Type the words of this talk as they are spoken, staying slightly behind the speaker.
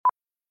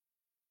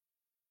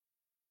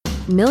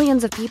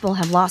Millions of people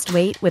have lost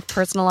weight with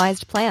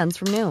personalized plans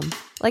from Noom.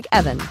 Like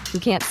Evan, who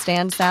can't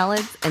stand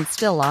salads and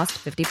still lost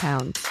 50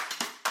 pounds.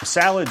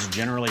 Salads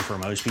generally for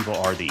most people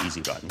are the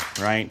easy button,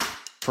 right?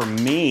 For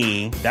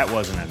me, that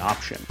wasn't an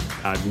option.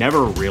 I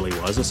never really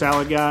was a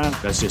salad guy.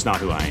 That's just not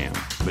who I am.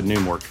 But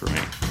Noom worked for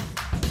me.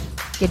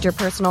 Get your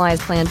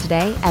personalized plan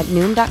today at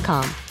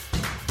Noom.com.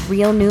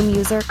 Real Noom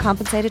user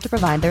compensated to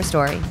provide their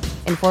story.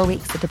 In 4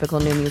 weeks, the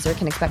typical Noom user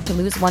can expect to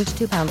lose 1 to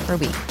 2 pounds per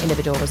week.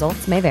 Individual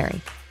results may vary.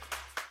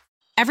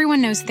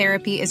 Everyone knows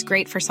therapy is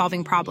great for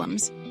solving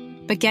problems.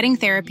 But getting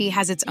therapy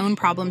has its own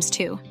problems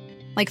too.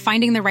 Like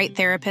finding the right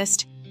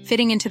therapist,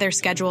 fitting into their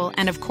schedule,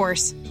 and of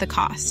course, the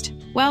cost.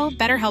 Well,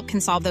 BetterHelp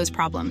can solve those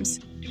problems.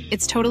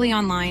 It's totally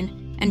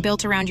online and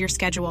built around your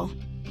schedule.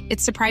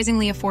 It's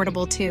surprisingly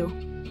affordable too.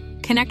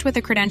 Connect with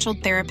a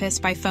credentialed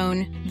therapist by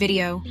phone,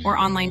 video, or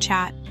online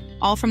chat,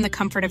 all from the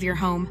comfort of your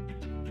home.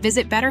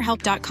 Visit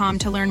BetterHelp.com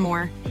to learn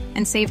more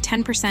and save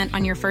 10%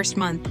 on your first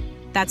month.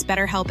 That's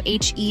BetterHelp,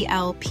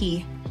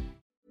 H-E-L-P.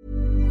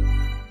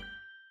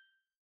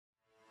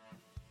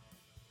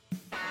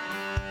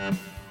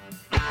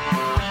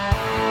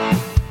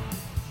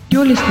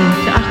 You're listening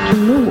to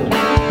Achtung,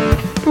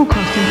 Millwall,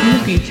 broadcasting from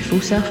the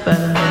beautiful South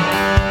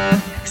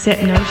Birmingham.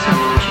 Accept no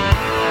substitute.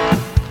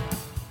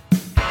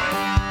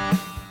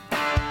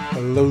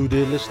 Hello,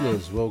 dear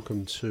listeners.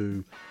 Welcome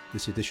to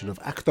this edition of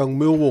Achtung,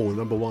 Millwall,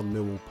 number one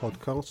Millwall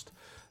podcast.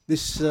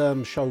 This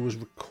show was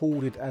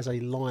recorded as a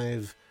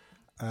live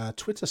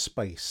Twitter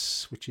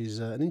space, which is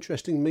an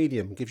interesting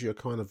medium. Gives you a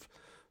kind of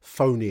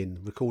phone-in,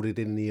 recorded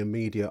in the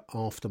immediate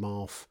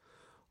aftermath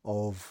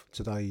of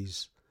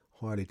today's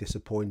highly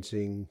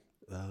disappointing,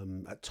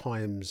 at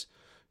times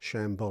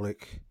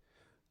shambolic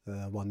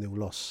 1-0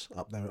 loss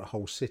up there at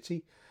Hull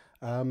City.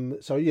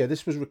 So yeah,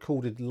 this was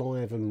recorded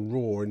live and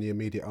raw in the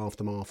immediate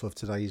aftermath of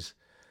today's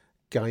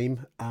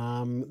game.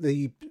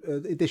 The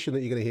edition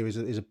that you're going to hear is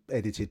an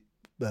edited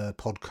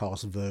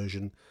podcast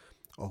version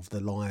of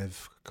the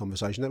live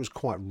conversation. That was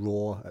quite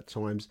raw at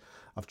times.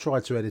 I've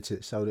tried to edit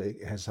it so that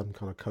it has some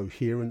kind of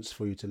coherence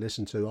for you to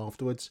listen to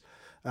afterwards.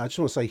 I just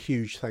want to say a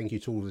huge thank you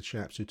to all the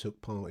chaps who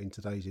took part in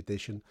today's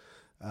edition.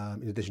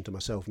 In addition to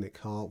myself, Nick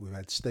Hart, we've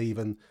had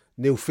Stephen,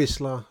 Neil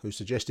Fissler, who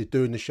suggested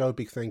doing the show.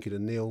 Big thank you to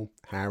Neil,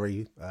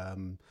 Harry,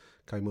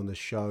 came on the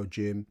show,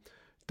 Jim,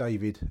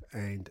 David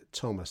and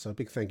Thomas. So a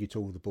big thank you to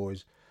all the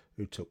boys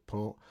who took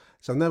part.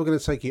 So now we're going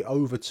to take you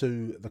over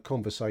to the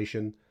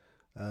conversation,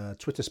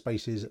 Twitter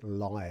Spaces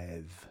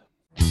live.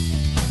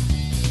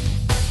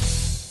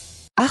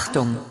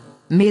 Achtung,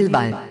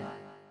 Millwall.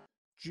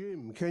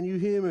 Jim, can you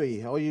hear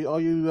me? Are you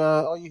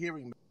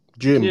hearing me?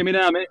 Jim, can you hear me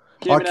now, mate?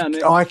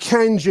 I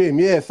can, Jim.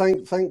 Yeah,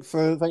 thanks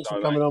for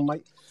coming on,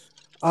 mate.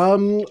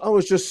 I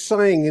was just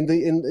saying in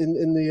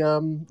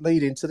the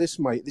lead into this,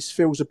 mate. This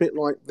feels a bit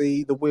like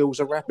the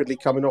wheels are rapidly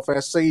coming off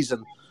our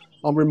season.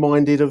 I'm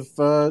reminded of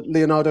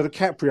Leonardo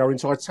DiCaprio in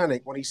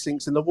Titanic when he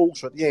sinks in the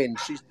water at the end.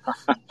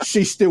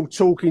 She's still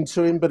talking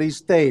to him, but he's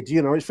dead.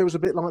 You know, it feels a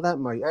bit like that,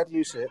 mate. How do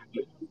you see it?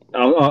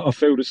 I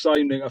feel the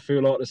same thing. I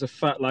feel like there's a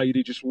fat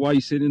lady just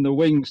waiting in the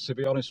wings, to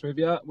be honest with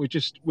you. We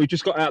just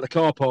got out of the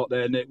car park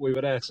there, Nick. We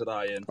were there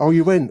today. And, oh,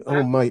 you went?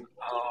 Oh, mate.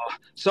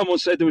 Someone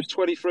said there was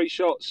 23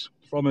 shots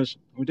from us.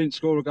 We didn't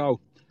score a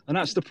goal. And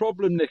that's the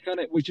problem, Nick, isn't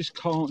it? We just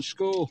can't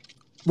score.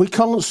 We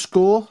can't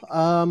score.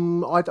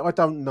 I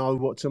don't know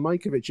what to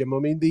make of it, Jim. I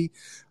mean,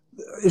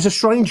 it's a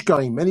strange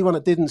game. Anyone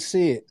that didn't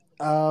see it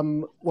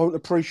won't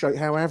appreciate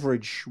how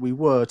average we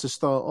were to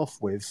start off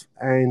with.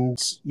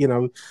 And, you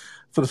know,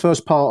 for the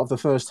first part of the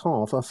first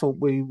half, I thought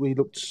we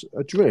looked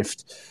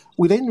adrift.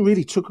 We then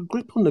really took a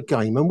grip on the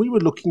game, and we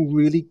were looking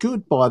really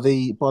good by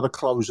the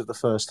close of the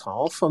first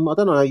half. I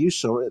don't know how you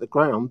saw it at the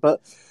ground,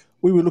 but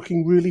we were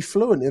looking really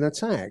fluent in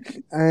attack,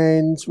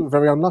 and we were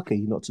very unlucky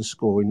not to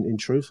score. In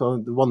truth,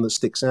 the one that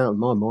sticks out in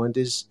my mind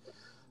is,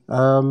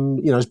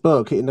 is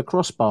Burke hitting the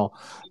crossbar,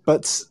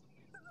 but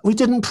we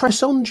didn't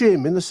press on,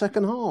 Jim, in the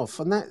second half,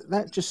 and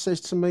that just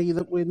says to me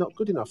that we're not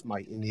good enough,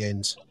 mate. In the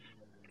end.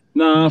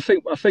 No, I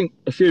think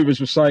a few of us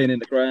were saying in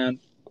the ground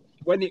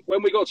when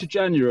we got to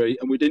January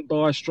and we didn't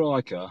buy a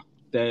striker,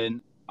 then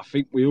I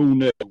think we all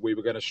knew we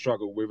were going to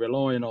struggle. We're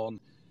relying on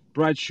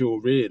Bradshaw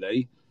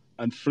really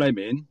and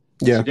Fleming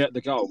to get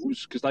the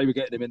goals because they were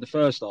getting them in the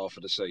first half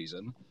of the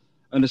season,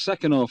 and the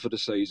second half of the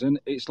season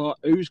it's like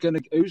who's going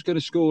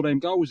to score them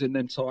goals in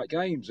them tight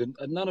games, and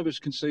none of us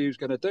can see who's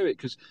going to do it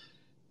because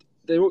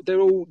they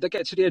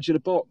get to the edge of the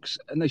box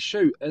and they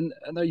shoot and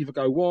they either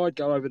go wide,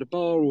 go over the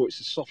bar, or it's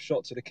a soft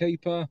shot to the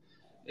keeper.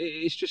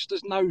 It's just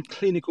there's no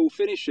clinical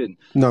finishing.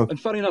 No. And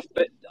funny enough,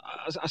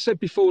 as I said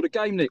before the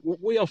game, Nick,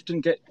 we often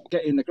get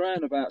in the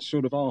ground about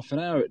sort of half an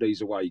hour at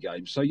these away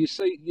games. So you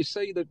see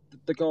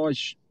the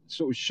guys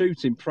sort of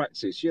shoot in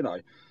practice, you know,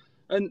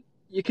 and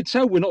you could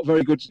tell we're not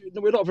very good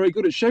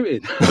at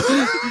shooting.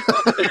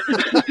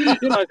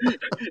 You know,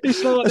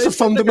 it's like that's a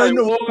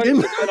fundamental going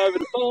over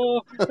the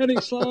bar, and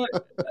it's like,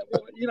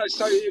 you know.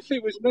 So if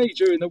it was me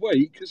during the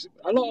week, because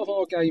a lot of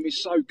our game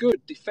is so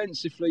good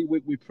defensively,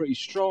 we're pretty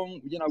strong.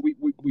 You know,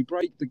 we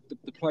break the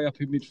play up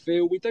in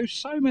midfield. We do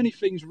so many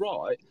things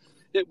right.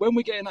 when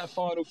we get in that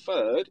final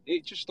third,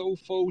 it just all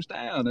falls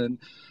down. And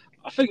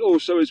I think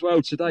also as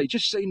well today, it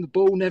just seemed the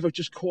ball never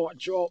just quite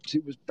dropped.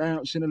 It was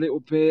bouncing a little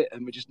bit,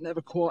 and we just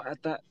never quite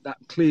had that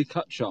clear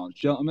cut chance.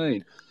 Do you know what I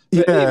mean?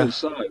 But even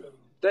so,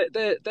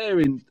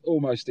 they're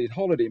almost in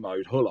holiday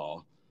mode.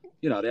 Hull,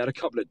 they had a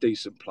couple of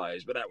decent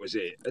players, but that was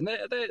it. And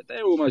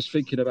they're almost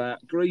thinking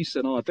about Greece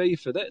and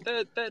Ibiza.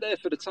 They're there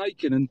for the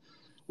taking, and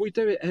we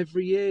do it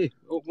every year.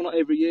 Well, not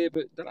every year,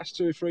 but the last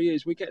 2 or 3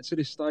 years, we get to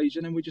this stage,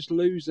 and then we just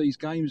lose these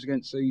games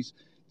against these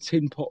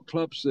tin pot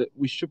clubs that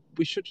we should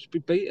just be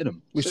beating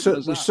them. We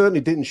certainly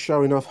didn't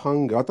show enough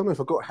hunger. I don't know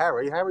if I got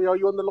Harry. Harry, are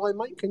you on the line,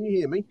 mate? Can you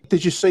hear me?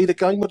 Did you see the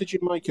game? What did you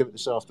make of it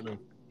this afternoon?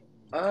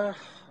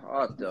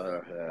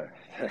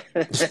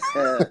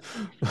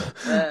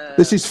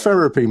 This is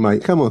therapy,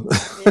 mate. Come on.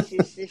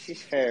 This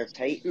is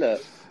therapy.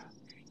 Look,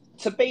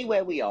 to be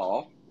where we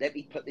are, let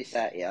me put this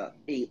out here,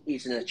 it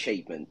is an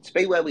achievement. To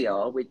be where we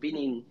are, we've been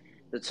in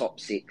the top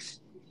 6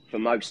 for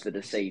most of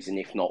the season,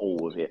 if not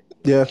all of it.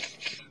 Yeah.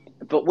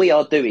 But we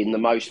are doing the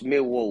most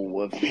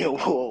Millwall of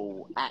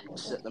Millwall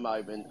acts at the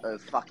moment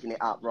of fucking it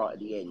up right at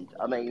the end.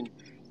 I mean,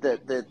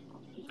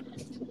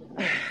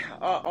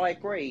 I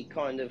agree,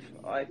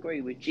 I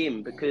agree with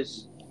Jim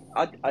because,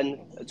 and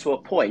to a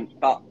point,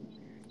 but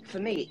for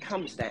me it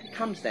comes down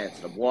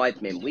to the wide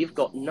men. We've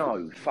got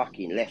no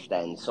fucking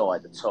left-hand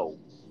side at all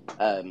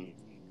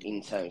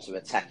in terms of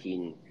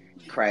attacking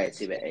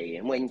creativity.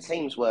 And when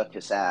teams work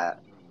us out,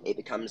 it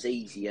becomes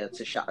easier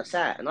to shut us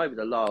out. And over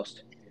the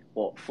last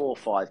 4 or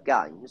 5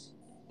 games,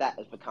 that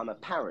has become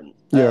apparent.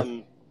 Yeah.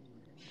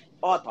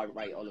 I don't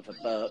rate Oliver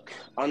Burke.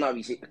 I know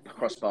he's hit the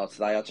crossbar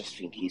today. I just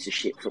think he's a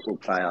shit football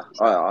player.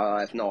 I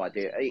have no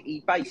idea.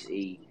 He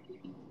basically,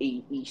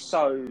 he's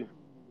so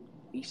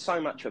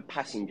much of a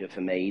passenger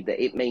for me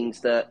that it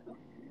means that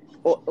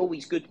all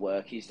his good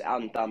work is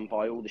undone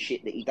by all the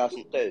shit that he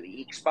doesn't do.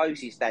 He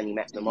exposes Danny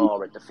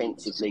McNamara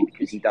defensively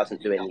because he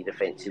doesn't do any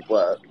defensive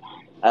work.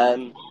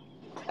 And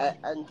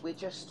we're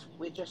just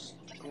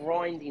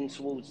grinding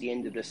towards the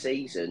end of the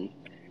season,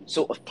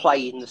 sort of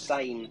playing the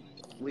same.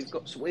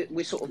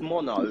 We're sort of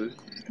mono,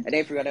 and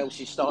everyone else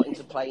is starting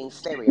to play in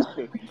stereo.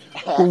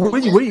 Well,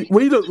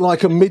 we look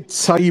like a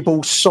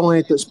mid-table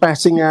side that's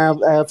batting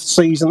our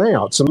season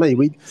out. To me,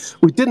 we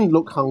didn't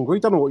look hungry.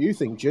 Don't know what you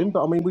think, Jim,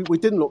 but I mean, we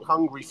didn't look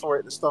hungry for it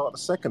at the start of the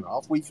second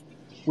half.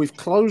 We've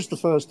closed the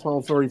first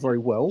half very, very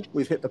well.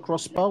 We've hit the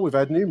crossbar. We've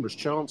had numerous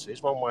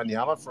chances, one way and the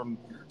other, from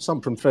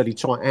fairly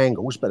tight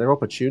angles, but they're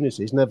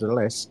opportunities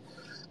nevertheless.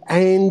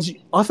 And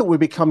I thought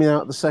we'd be coming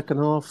out of the second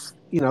half,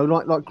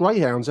 like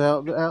greyhounds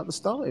out the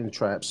starting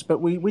traps. But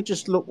we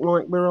just look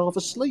like we're half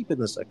asleep in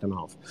the second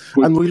half.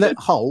 And we let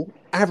Hull,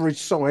 average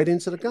side,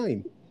 into the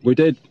game. We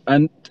did.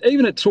 And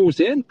even towards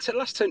the end, the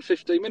last 10,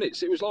 15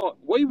 minutes, it was like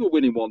we were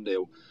winning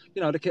 1-0.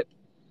 They kept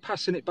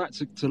passing it back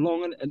to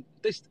Long. And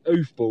this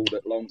oof ball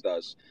that Long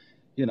does,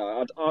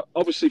 I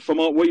obviously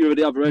we were at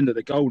the other end of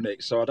the goal,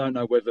 Nick, so I don't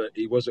know whether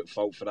he was at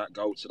fault for that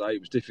goal today. It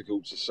was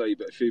difficult to see,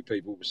 but a few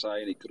people were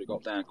saying he could have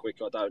got down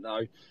quicker. I don't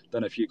know.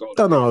 Don't know if you got.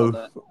 Don't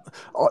know.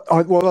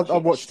 I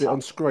watched it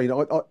on screen.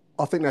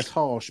 I think that's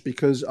harsh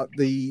because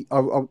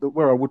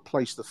where I would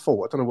place the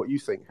fault. I don't know what you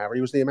think, Harry.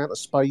 Was the amount of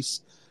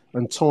space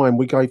and time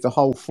we gave the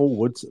whole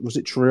forward. Was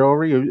it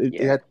Traore?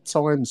 He had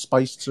time and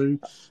space to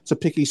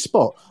pick his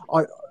spot.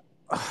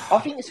 I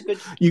think it's a good.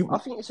 I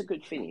think it's a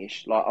good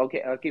finish. Like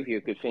I'll give you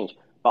a good finish,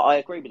 but I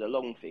agree with the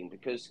Long thing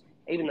because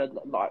even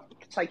though, like,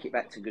 take it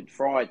back to Good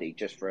Friday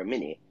just for a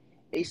minute,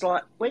 it's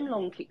like when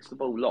Long kicks the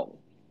ball long,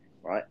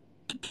 right?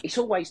 It's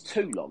always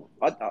too long.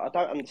 I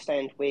don't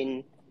understand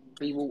when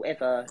he will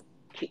ever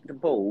kick the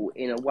ball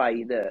in a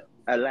way that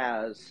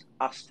allows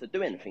us to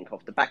do anything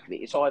off the back of it.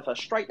 It's either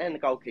straight down the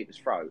goalkeeper's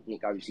throat and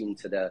it goes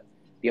into the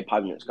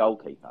opponent's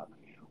goalkeeper,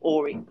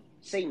 or it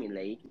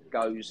seemingly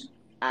goes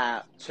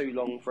too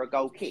long for a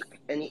goal kick,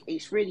 and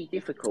it's really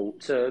difficult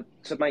to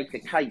make a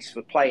case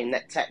for playing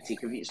that tactic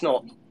if it's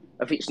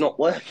not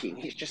working.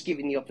 It's just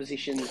giving the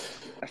opposition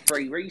a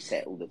free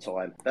reset all the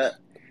time. But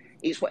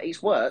it's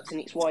worked,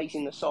 and it's why he's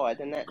in the side,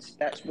 and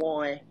that's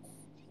why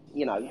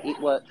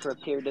it worked for a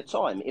period of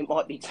time. It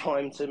might be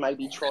time to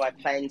maybe try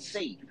Plan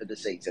C for the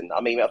season.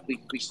 I mean,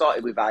 we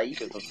started with A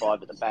with a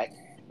 5 at the back,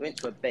 we went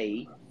to a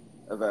B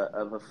of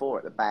a 4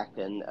 at the back,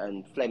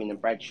 and Fleming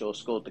and Bradshaw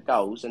scored the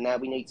goals, and now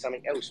we need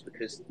something else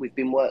because we've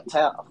been worked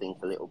out, I think,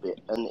 a little bit,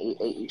 and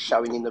it's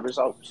showing in the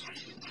results.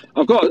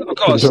 I've got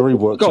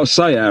to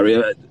say, Harry,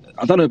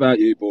 I don't know about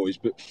you boys,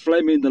 but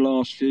Fleming the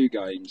last few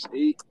games,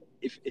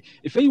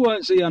 if he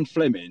weren't Ian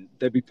Fleming,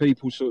 there'd be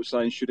people sort of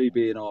saying, should he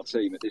be in our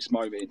team at this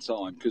moment in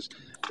time? Because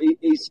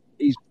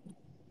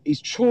his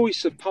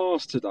choice of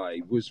pass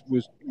today was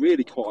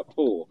really quite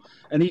poor,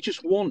 and he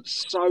just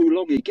wants so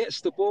long. He gets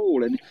the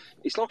ball, and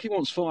it's like he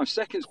wants 5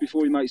 seconds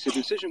before he makes a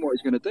decision what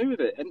he's going to do with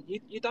it, and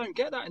you don't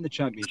get that in the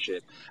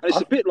Championship. And it's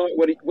a bit like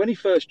when he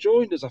first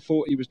joined us, I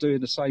thought he was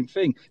doing the same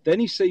thing. Then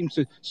he seemed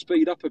to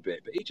speed up a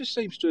bit, but he just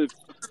seems to have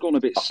gone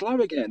a bit slow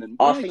again. And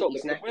where got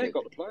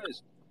the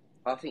players?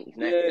 I think he's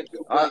knackered.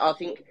 Yeah. I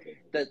think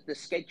that the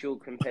schedule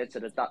compared to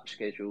the Dutch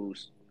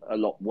schedule's a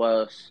lot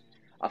worse.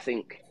 I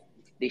think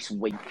this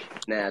week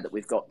now that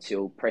we've got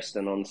till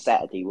Preston on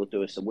Saturday will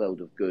do us a world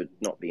of good,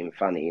 not being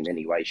funny in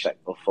any way, shape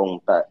or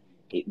form, but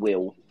it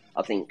will.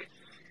 I think,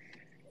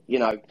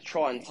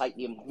 try and take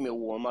the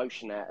Millwall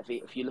emotion out of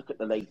it. If you look at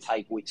the league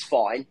table, it's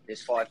fine.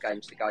 There's 5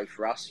 games to go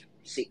for us,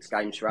 6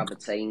 games for other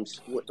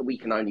teams. We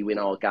can only win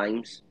our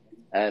games.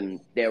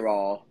 There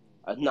are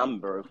a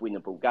number of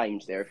winnable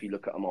games there if you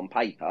look at them on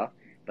paper,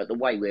 but the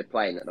way we're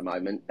playing at the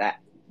moment,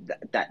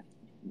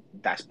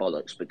 that's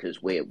bollocks,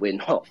 because we're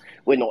not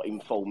in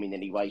form in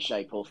any way,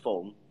 shape or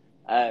form.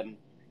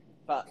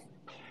 But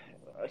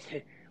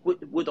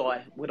would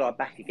I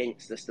back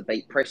against us to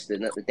beat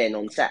Preston at the Den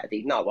on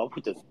Saturday? No, I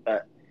wouldn't.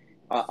 But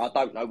I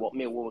don't know what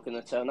Millwall are going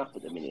to turn up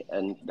at the minute,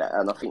 and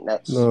I think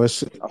that's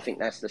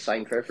the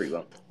same for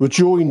everyone. We're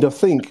joined,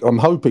 I'm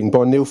hoping,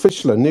 by Neil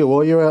Fischler. Neil,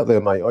 are you out there,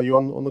 mate? Are you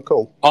on the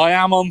call? I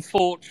am,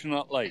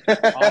 unfortunately.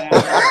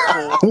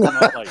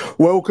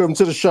 Welcome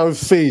to the show,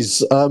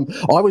 Fizz.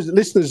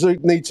 Listeners who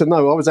need to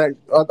know, I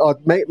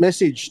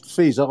messaged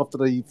Fizz after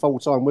the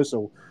full-time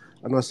whistle,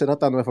 and I said, I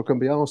don't know if I can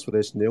be asked for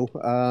this, Neil.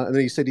 And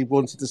then he said he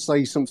wanted to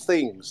say some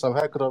things. So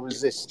how could I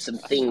resist some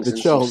things the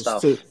and chance some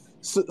stuff? to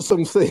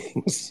some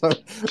things. So,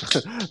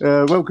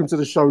 welcome to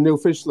the show, Neil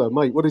Fischler.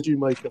 Mate, what did you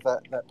make of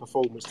that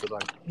performance today?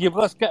 Yeah,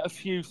 well, let's get a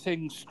few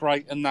things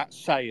straight and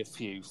say a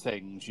few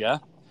things, yeah?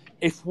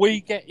 If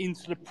we get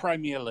into the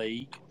Premier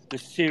League, the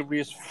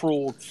serious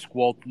fraud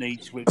squad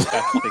needs to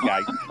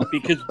investigate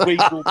because we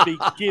will be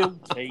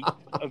guilty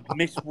of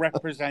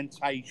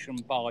misrepresentation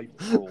by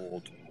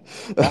fraud.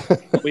 Yeah?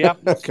 We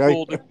haven't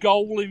scored a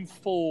goal in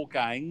 4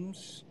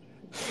 games.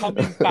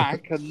 Coming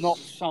back and not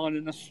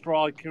signing a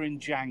striker in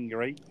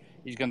January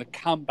is going to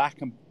come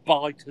back and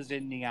bite us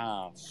in the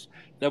arse.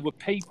 There were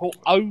people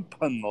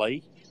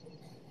openly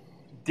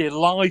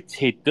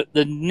delighted that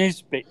the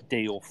Nisbet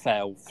deal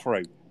fell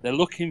through. They're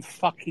looking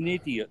fucking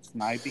idiots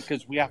now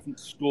because we haven't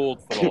scored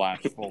for the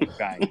last 4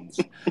 games.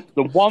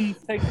 The one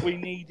thing we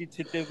needed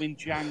to do in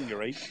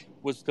January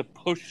was to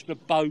push the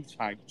boat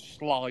out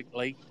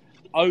slightly,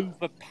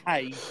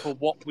 overpay for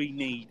what we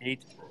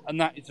needed,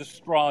 and that is a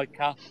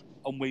striker,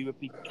 and we would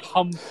be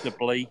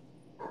comfortably...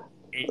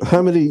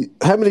 How many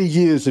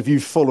years have you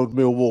followed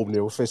Millwall,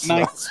 Neil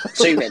Fischler?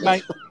 Too many.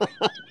 Mate,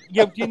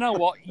 yeah, you know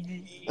what?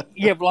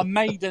 Yeah, well, I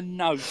made a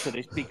note of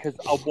this because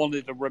I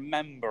wanted to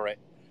remember it.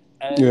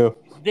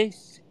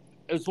 This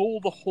has all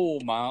the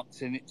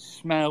hallmarks and it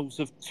smells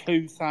of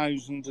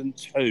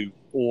 2002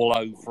 all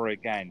over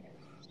again.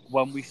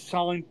 When we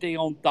signed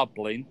Dion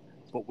Dublin,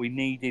 but we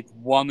needed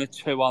 1 or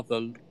 2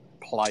 other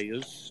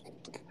players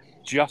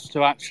just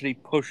to actually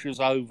push us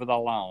over the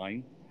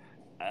line.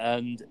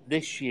 And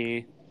this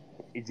year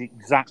is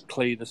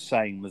exactly the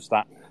same as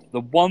that.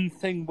 The one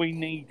thing we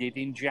needed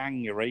in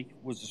January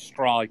was a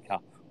striker.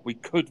 We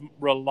couldn't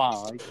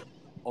rely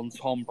on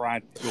Tom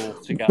Bradshaw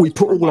to get. We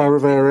put all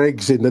our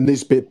eggs in the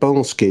Nisbet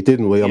basket,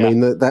 didn't we? I mean,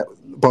 that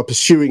by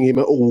pursuing him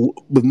at all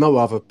with no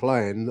other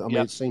plan. I mean,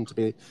 it seemed to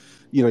be.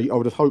 I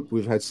would have hoped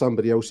we've had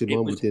somebody else in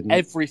mind. We didn't.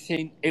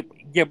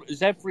 It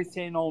was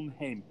everything on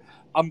him.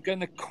 I'm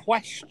going to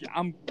question.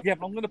 I'm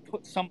going to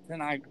put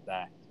something out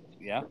there.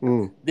 Yeah,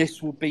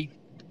 This will be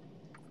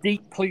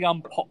deeply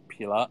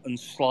unpopular and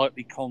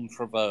slightly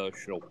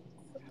controversial.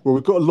 Well,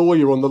 we've got a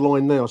lawyer on the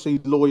line now. See,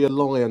 lawyer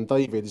Lion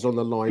David is on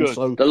the line. Good.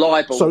 So the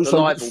libel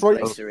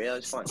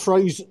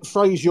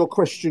phrase your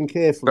question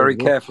carefully. Very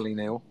carefully,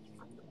 Neil.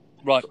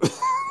 Right.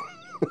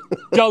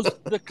 Does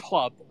the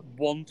club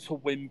want to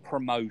win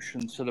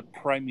promotion to the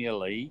Premier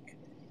League,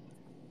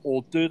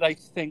 or do they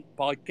think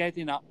by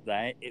getting up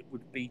there it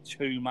would be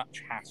too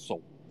much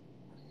hassle?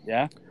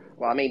 Yeah.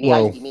 Well, I mean, the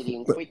 80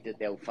 million quid that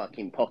they'll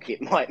fucking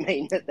pocket might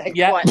mean that they're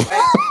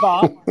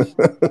quite...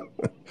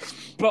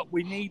 But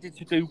we needed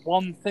to do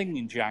one thing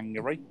in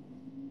January.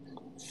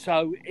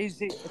 So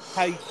is it a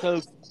case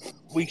of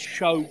we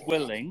show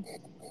willing?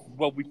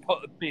 Well, we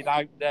put a bid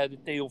out there, the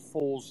deal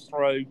falls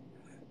through.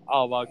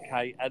 Oh,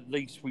 okay, at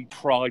least we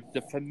tried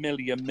the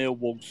familiar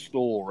Millwall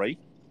story.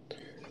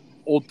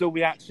 Or do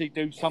we actually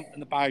do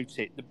something about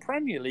it? The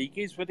Premier League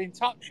is within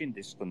touching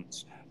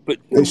distance. But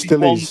do we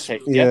want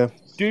it? Yeah.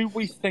 Do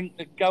we think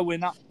that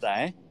going up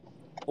there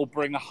will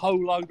bring a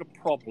whole load of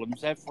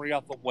problems every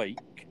other week?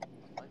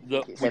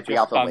 It's every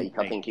other week.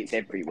 I think it's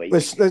every week.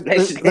 Let's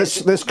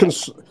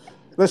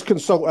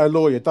consult our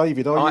lawyer,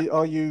 David.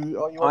 Are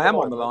you? I am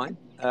on the line.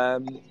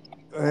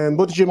 And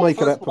what did you make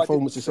of that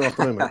performance this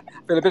afternoon, mate?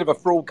 I feel a bit of a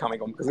fraud coming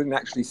on because I didn't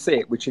actually see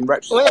it, which in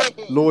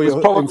retrospect lawyer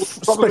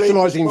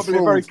specialising in fraud.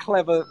 A very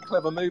clever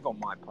move on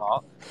my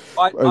part.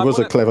 It was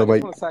clever,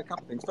 mate. I want to say a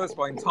couple of things. First of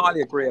all, I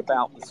entirely agree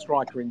about the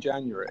striker in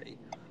January.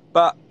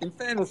 But in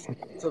fairness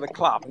to the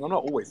club, and I'm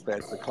not always fair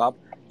to the club,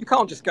 you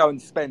can't just go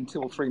and spend 2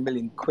 or 3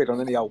 million quid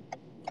on any old.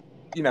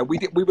 We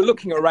were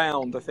looking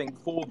around, I think,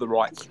 for the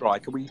right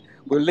striker. We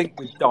were linked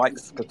with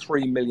Dykes for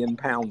 £3 million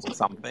or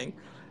something.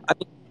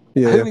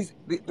 The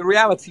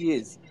reality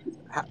is,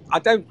 I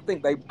don't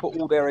think they put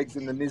all their eggs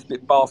in the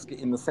Nisbet basket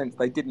in the sense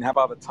they didn't have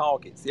other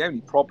targets. The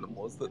only problem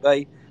was that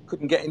they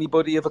couldn't get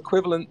anybody of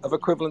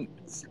equivalent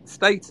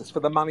status for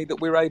the money that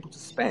we were able to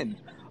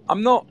spend.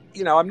 I'm not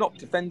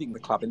defending the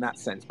club in that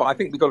sense, but I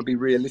think we've got to be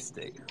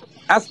realistic.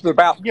 As for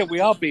about,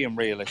 we are being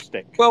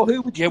realistic. Well,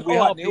 who would you? Yeah, we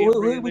are being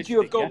realistic. Who would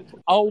you have gone? Yeah?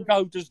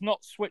 Olgo does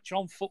not switch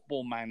on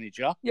Football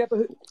Manager. Yeah,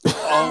 but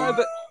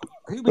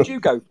who would you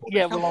go for?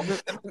 Yeah, well, on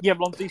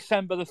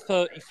December the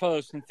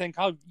 31st, and think,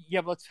 I'll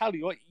tell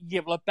you what,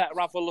 I better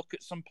have a look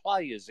at some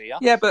players here.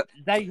 Yeah, but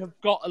they have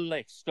got a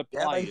list of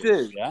players. Yeah,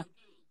 they do. Yeah,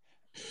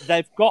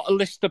 they've got a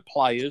list of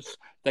players.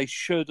 They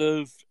should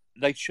have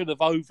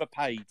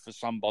overpaid for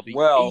somebody,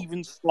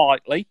 even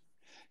slightly.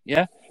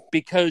 Yeah,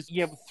 because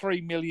you have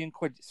 3 million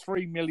quid.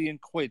 3 million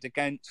quid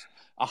against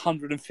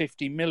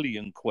 150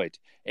 million quid.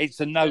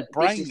 It's a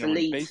no-brainer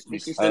in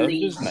business terms,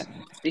 isn't it?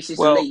 This is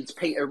the Leeds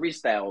Peter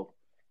Risdale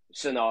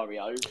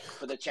scenario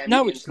for the Champions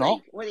No, it's not.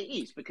 League. Well, it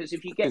is, because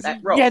if you get that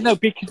wrong,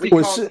 because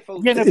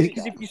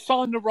if you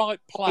sign the right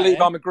player, I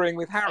believe I'm agreeing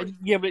with Harry.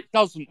 But it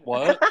doesn't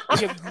work.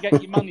 You can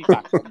get your money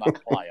back on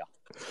that player.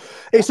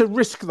 It's a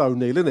risk, though,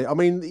 Neil, isn't it? I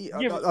mean,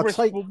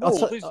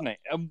 risk-reward, isn't it?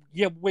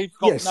 We've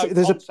got no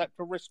concept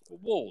of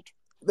risk-reward.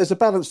 There's a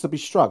balance to be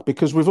struck,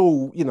 because we've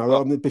all,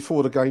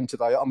 before the game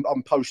today,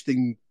 I'm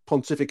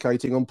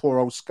pontificating on poor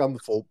old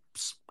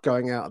Scunthorpe's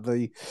going out of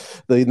the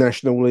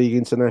National League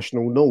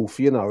International North,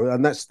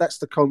 and that's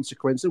the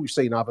consequence. We've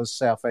seen others,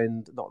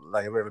 Southend, not that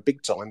they were ever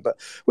big time, but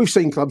we've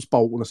seen clubs,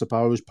 Bolton, I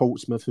suppose,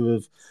 Portsmouth, who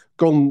have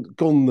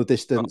gone the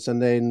distance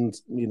and then,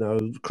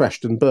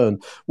 crashed and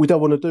burned. We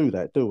don't want to do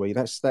that, do we?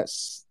 That's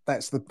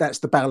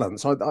the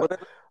balance.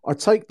 I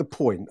take the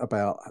point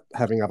about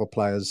having other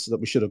players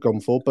that we should have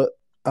gone for, but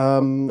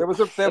there was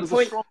a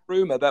strong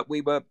rumour that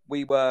we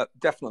were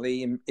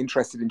definitely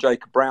interested in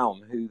Jacob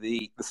Brown, who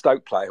the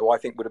Stoke player, who I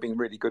think would have been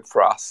really good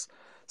for us.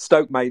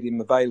 Stoke made him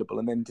available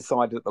and then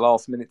decided at the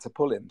last minute to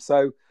pull him.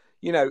 So,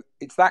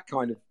 it's that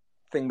kind of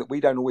thing that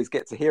we don't always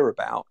get to hear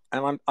about.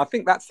 And I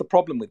think that's the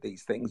problem with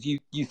these things.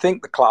 You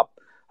think the club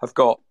have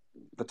got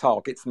the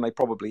targets, and they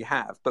probably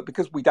have, but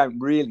because we don't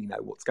really know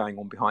what's going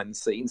on behind the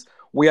scenes,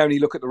 we only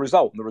look at the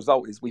result, and the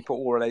result is we put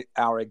all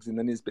our eggs in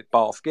the Nisbet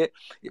basket.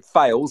 It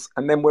fails,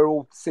 and then we're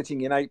all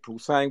sitting in April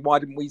saying, why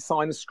didn't we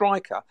sign a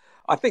striker?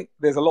 I think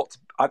there's a lot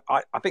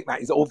I think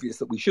that is obvious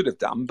that we should have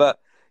done,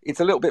 but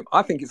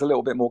I think it's a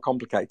little bit more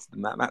complicated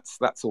than that.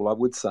 That's all I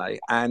would say.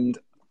 And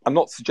I'm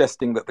not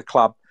suggesting that the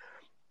club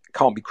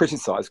can't be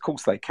criticised. Of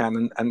course they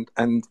can,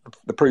 and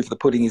the proof of the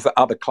pudding is that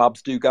other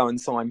clubs do go and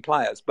sign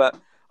players, but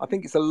I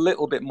think it's a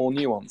little bit more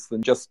nuanced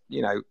than just,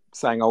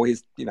 saying, oh,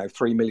 here's,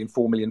 3 million,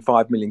 4 million,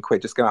 5 million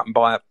quid, just go out and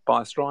buy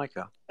a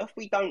striker. If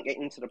we don't get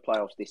into the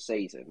playoffs this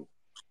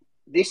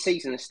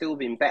season has still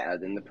been better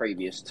than the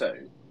previous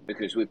two,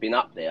 because we've been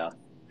up there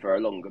for a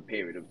longer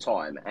period of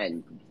time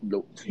and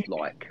looked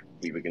like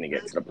we were going to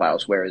get to the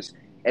playoffs, whereas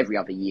every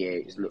other year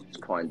it's looked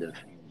kind of,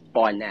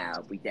 by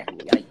now, we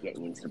definitely ain't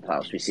getting into the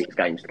playoffs with 6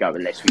 games to go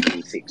unless we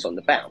win 6 on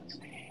the bounce.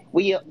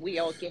 We are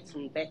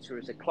getting better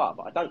as a club.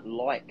 I don't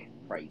like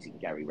praising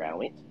Gary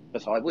Rowett,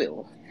 but I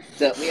will.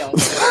 That we are.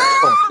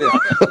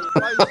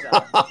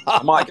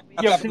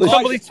 Can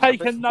somebody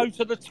take a note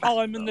of the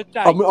time and the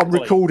date?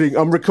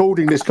 I'm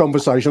recording this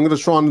conversation. I'm going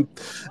to try and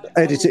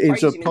edit it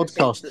into a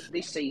podcast. That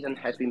this season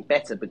has been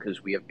better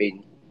because we have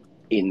been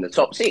in the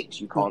top 6.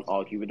 You can't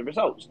argue with the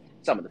results.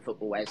 Some of the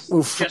football has.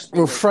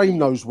 We'll frame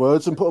those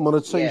words and put them on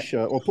a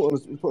T-shirt, or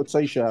put a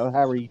T-shirt, a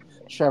Harry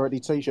charity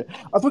T-shirt.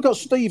 Have we got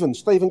Stephen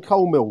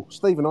Colemill?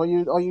 Stephen, are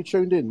you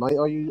tuned in, mate?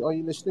 Are you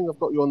listening? I've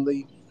got you on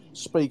the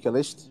speaker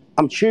list.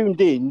 I'm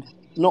tuned in,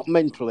 not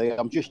mentally.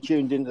 I'm just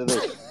tuned into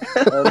this.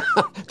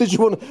 Did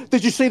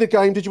you see the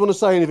game? Did you want to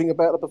say anything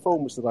about the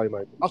performance today,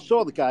 mate? I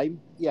saw the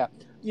game. Yeah.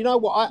 You know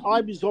what?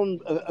 I was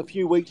on a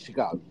few weeks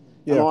ago,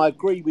 and I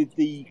agree with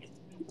the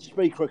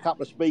speaker a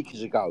couple of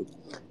speakers ago.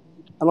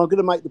 And I'm going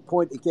to make the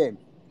point again.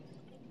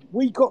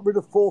 We got rid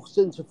of 4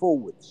 centre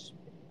forwards.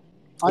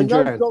 I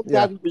know John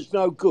Daddy was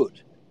no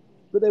good,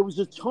 but there was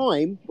a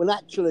time when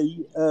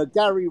actually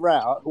Gary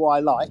Rowett, who I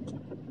like,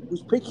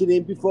 was picking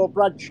him before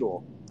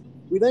Bradshaw.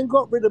 We then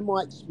got rid of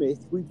Mike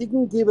Smith. We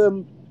didn't give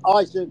him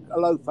Isaac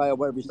Alofe, or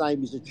whatever his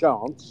name is, a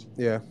chance.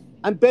 Yeah.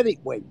 And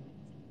Bennett went.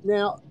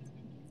 Now,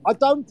 I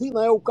don't think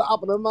they all got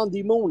up on a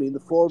Monday morning,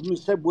 the 4 of them, and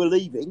said, we're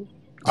leaving.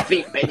 I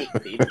think Bennett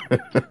did.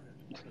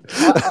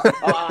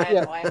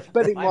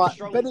 Bennett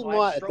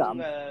might have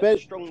done.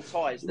 Strong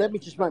ties. Let me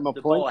just make my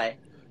point.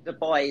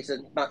 Dubai is a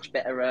much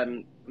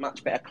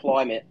better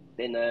climate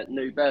than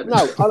New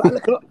Birmingham.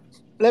 No,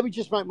 let me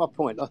just make my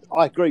point.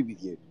 I agree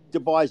with you.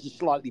 Dubai is a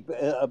slightly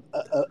a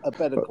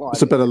better climate.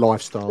 It's a better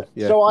lifestyle.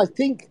 Yeah. So I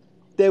think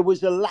there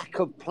was a lack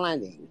of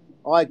planning.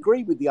 I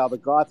agree with the other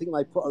guy. I think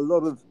they put a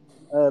lot of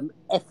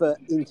effort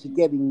into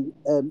getting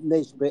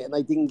Nisbet, and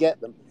they didn't get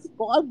them.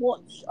 But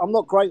I'm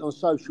not great on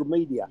social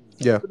media.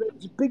 Yeah. But there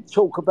was a big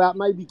talk about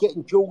maybe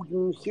getting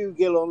Jordan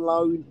Hugill on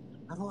loan.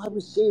 And I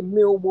was seeing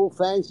Millwall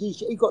fans.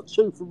 He got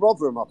 2 for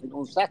Rotherham, I think,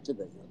 on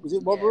Saturday. Was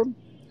it Rotherham?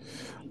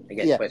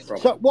 Yeah. West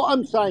Brom. So what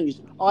I'm saying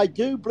is, I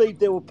do believe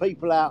there were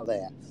people out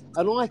there.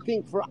 And I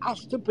think for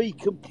us to be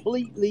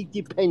completely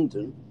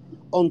dependent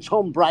on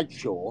Tom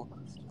Bradshaw,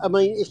 I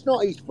mean, it's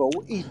not his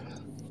fault. He's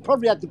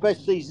probably had the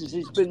best seasons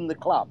he's been in the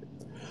club.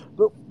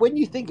 But when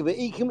you think of it,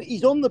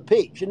 he's on the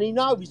pitch and he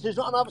knows there's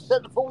not another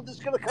centre forward that's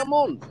going to come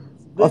on.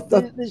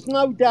 There's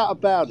no doubt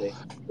about it.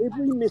 If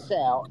we miss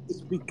out, it's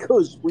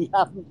because we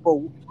haven't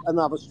bought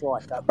another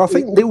striker. I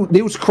think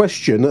Neil's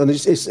question, and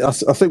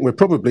I think we're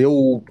probably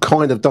all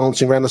kind of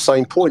dancing around the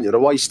same point in a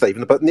way,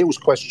 Stephen. But Neil's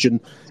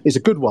question is a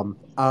good one.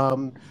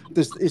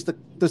 Does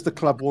the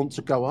club want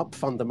to go up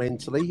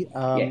fundamentally?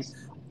 Yes.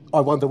 I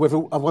wonder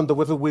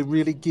whether we're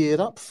really geared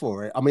up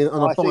for it. I mean,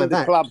 and I think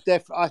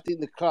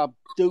the club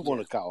do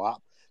want to go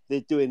up.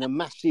 They're doing a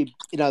massive,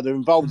 they're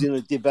involved in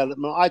a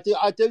development. I do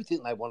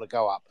think they want to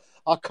go up.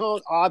 I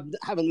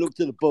haven't looked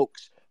at the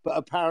books, but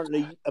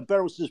apparently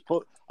Beryl's has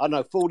put,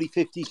 40,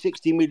 50,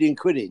 60 million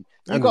quid in.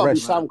 You've got to be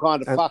some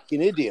kind of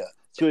fucking idiot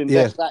to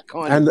invest that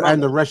kind of money.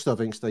 And the rest, I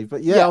think, Steve.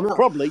 But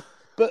probably.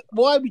 But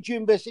why would you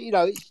invest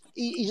it?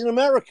 He's an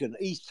American.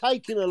 He's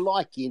taken a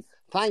liking,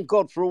 thank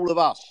God for all of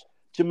us,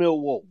 to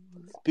Millwall,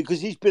 because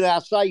he's been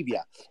our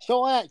saviour.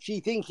 So I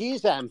actually think he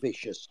is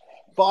ambitious.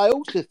 But I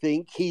also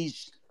think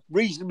he's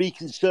reasonably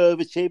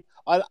conservative.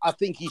 I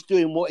think he's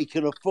doing what he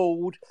can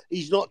afford.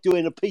 He's not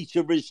doing a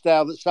Peter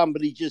Ristow that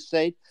somebody just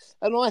said.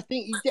 And I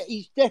think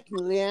he's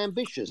definitely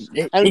ambitious.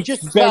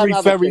 It's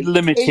very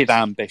limited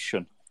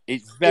ambition.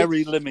 It's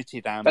very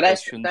limited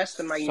ambition. But that's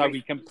the main. So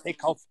we can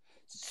pick off.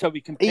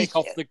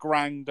 Off the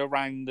ground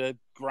around the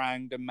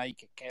ground and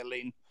make a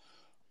killing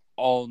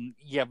on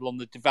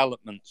the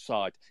development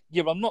side.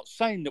 Yeah, I'm not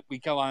saying that we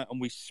go out and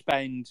we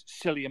spend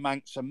silly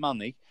amounts of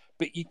money,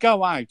 but you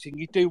go out and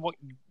you do what.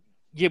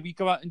 Yeah, we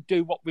go out and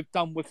do what we've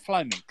done with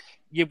Fleming.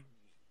 We've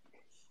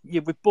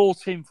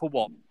bought him for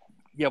what?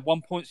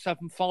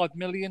 1.75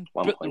 million,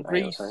 but the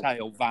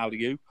resale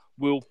value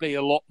will be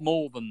a lot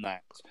more than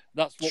that.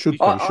 That's what we've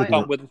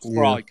done with a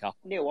striker.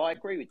 Neil, I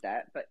agree with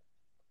that, but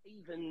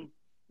even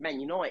Man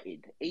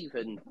United,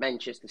 even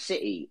Manchester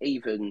City,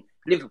 even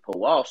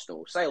Liverpool,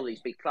 Arsenal, say all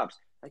these big clubs,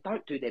 they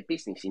don't do their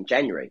business in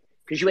January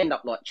because you end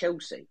up like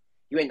Chelsea.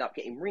 You end up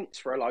getting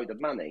rinsed for a load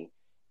of money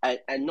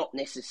and not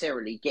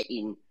necessarily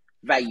getting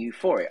value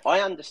for it.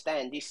 I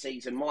understand this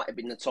season might have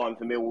been the time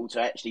for Millwall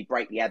to actually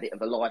break the habit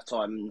of a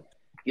lifetime and,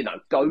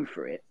 go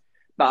for it.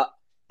 But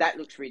that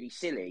looks really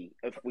silly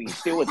if we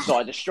still had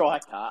signed a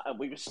striker and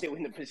we were still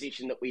in the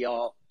position that we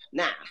are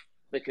now,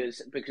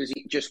 because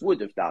it just would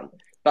have done.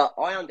 But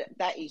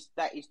that is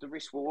the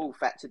risk reward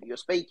factor that you're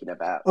speaking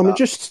about. But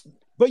if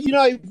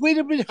we'd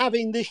have been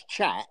having this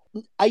chat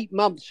 8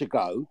 months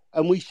ago,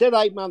 and we said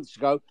 8 months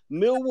ago,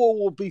 Millwall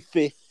will be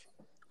fifth,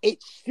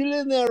 it's still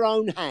in their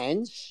own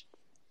hands.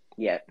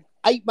 Yeah.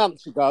 8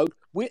 months ago,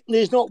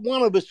 there's not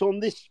one of us on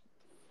this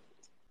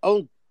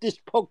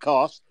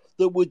podcast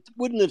that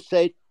wouldn't have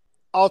said,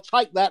 "I'll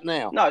take that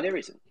now." No, there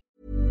isn't.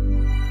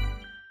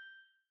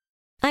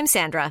 I'm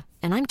Sandra,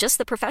 and I'm just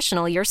the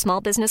professional your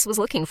small business was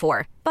looking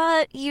for.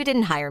 But you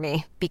didn't hire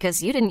me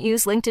because you didn't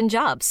use LinkedIn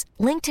Jobs.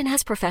 LinkedIn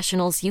has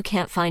professionals you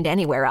can't find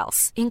anywhere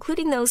else,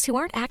 including those who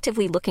aren't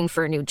actively looking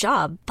for a new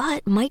job,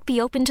 but might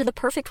be open to the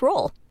perfect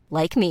role,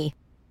 like me.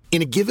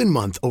 In a given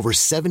month, over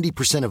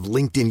 70% of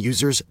LinkedIn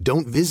users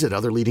don't visit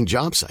other leading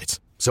job sites.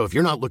 So if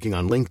you're not looking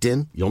on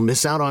LinkedIn, you'll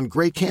miss out on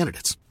great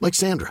candidates like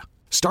Sandra.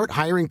 Start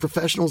hiring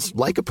professionals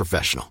like a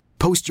professional.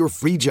 Post your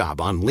free job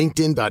on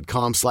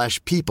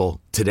linkedin.com/people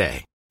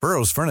today.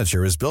 Burrow's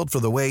furniture is built for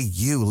the way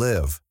you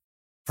live.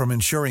 From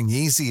ensuring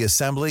easy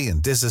assembly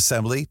and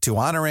disassembly to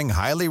honoring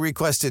highly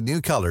requested new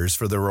colors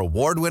for their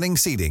award-winning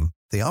seating,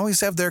 they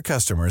always have their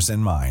customers in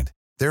mind.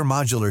 Their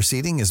modular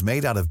seating is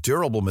made out of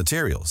durable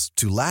materials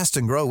to last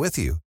and grow with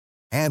you.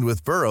 And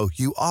with Burrow,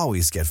 you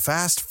always get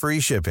fast, free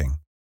shipping.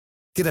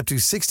 Get up to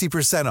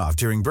 60% off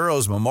during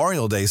Burrow's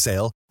Memorial Day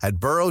sale at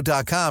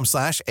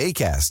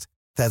burrow.com/ACAST.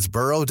 That's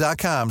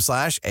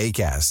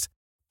burrow.com/ACAST.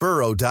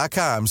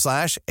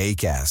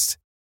 burrow.com/ACAST.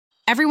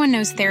 Everyone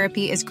knows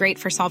therapy is great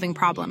for solving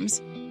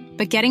problems,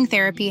 but getting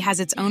therapy has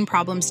its own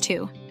problems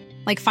too,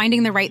 like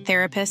finding the right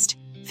therapist,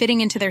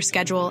 fitting into their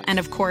schedule, and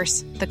of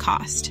course, the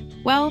cost.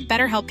 Well,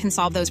 BetterHelp can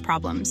solve those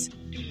problems.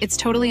 It's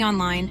totally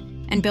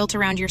online and built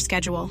around your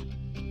schedule.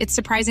 It's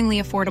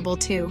surprisingly affordable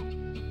too.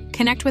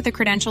 Connect with a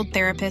credentialed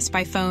therapist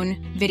by phone,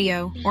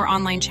 video, or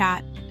online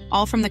chat,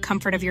 all from the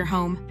comfort of your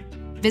home.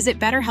 Visit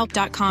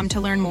BetterHelp.com to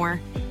learn more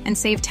and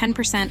save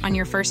 10% on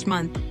your first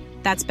month.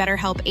 That's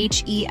BetterHelp,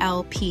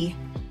 H-E-L-P.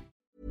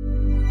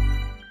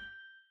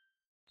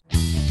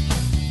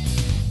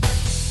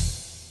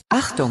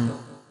 Achtung,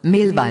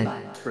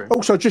 Millwall.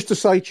 Also, just to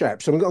say,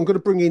 chaps, I'm going to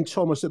bring in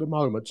Thomas at a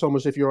moment.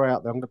 Thomas, if you're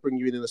out there, I'm going to bring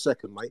you in a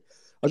second, mate.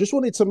 I just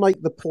wanted to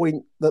make the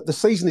point that the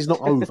season is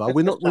not over.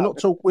 We're not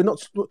talking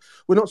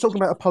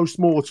about a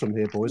post-mortem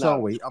here, boys, are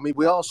we? I mean,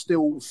 we are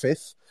still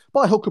fifth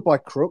by hook or by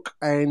crook,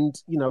 and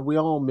we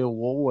are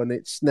Millwall, and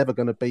it's never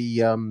going to be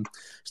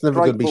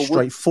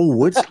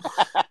straightforward.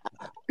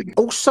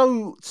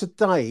 Also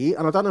today,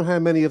 and I don't know how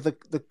many of the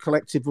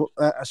collective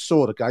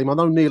saw the game. I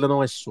know Neil and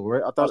I saw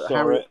it. I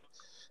saw it.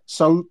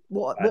 So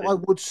what I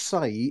would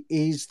say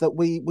is that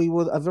we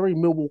were a very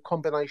Millwall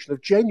combination of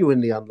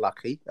genuinely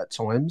unlucky at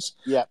times,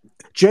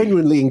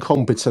 genuinely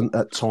incompetent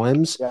at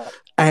times,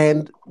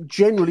 and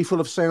generally full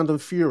of sound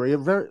and fury.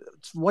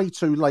 It's way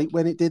too late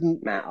when it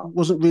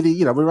wasn't really,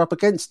 we were up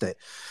against it.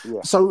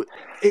 Yeah. So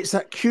it's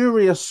that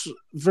curious,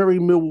 very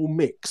Millwall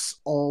mix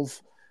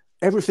of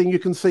everything you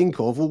can think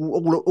of,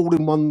 all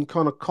in one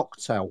kind of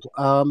cocktail.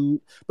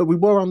 But we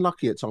were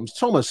unlucky at times.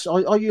 Thomas,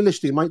 are you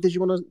listening, mate? Did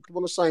you want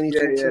to say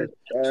anything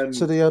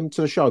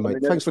to the show, mate?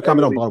 Thanks for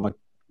coming on, by the way.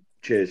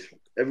 Cheers.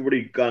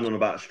 Everybody going on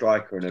about a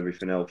striker and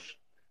everything else.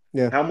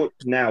 Yeah. How much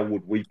now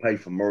would we pay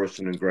for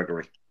Morrison and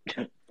Gregory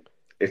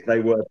if they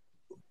were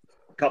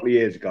a couple of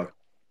years ago?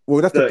 Well,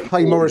 we'd have to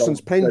pay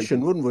Morrison's pension,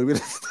 wouldn't we?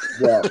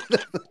 Yeah.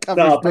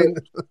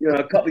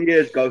 A couple of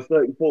years ago,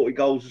 30, 40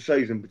 goals a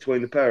season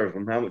between the pair of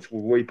them. How much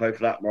would we pay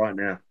for that right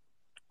now?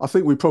 I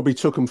think we probably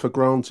took them for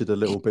granted a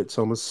little bit,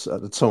 Thomas,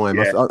 at the time.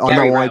 Yeah. I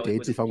know I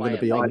did. If I'm going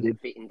to be honest,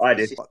 I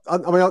did.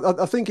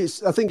 I think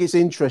it's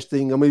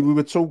interesting. I mean, we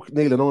were talking.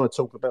 Neil and I were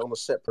talking about on a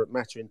separate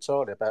matter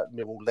entirely about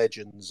Millwall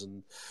legends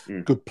and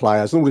good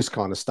players and all this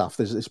kind of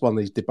stuff. It's one of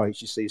these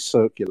debates you see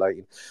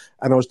circulating.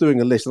 And I was doing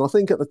a list, and I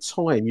think at the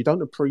time you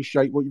don't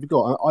appreciate what you've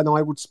got. And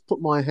I would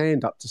put my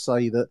hand up to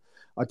say that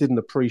I didn't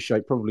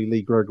appreciate probably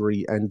Lee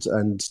Gregory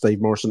and Steve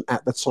Morrison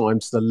at the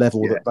time to the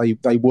level that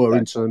they were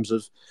in terms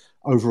of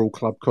overall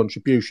club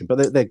contribution,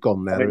 but they're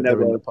gone now.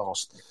 They're in the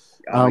past.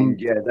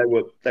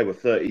 They were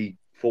 30,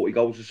 40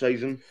 goals a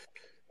season.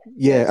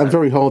 Yeah, and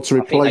very hard to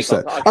replace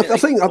that. I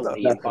think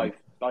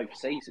both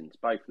seasons,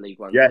 both League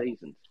One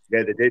seasons.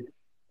 Yeah, they did.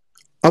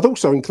 I'd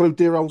also include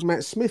dear old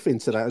Matt Smith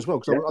into that as well,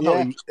 because I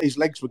know his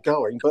legs were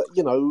going, but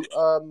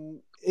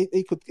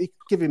he could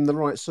give him the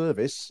right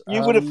service.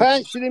 You would have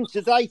fancied him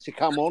today to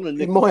come on, and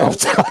he might have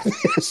done.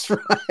 That's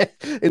right.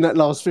 In that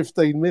last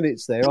 15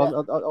 minutes there,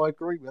 I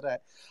agree with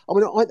that. I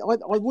mean,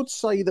 I would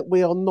say that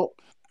we are not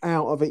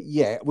out of it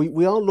yet.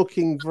 We are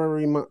looking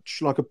very much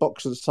like a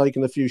boxer that's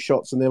taken a few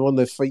shots and they're on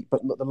their feet,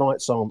 but the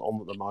lights aren't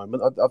on at the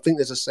moment. I think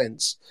there's a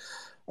sense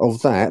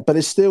of that, but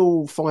there's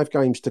still 5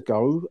 games to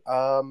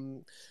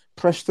go.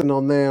 Preston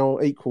are now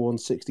equal on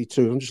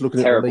 62. I'm just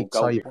looking at the league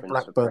table.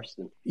 Blackburn.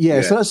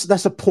 Yeah, so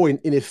that's a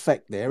point in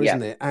effect there,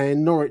 isn't it?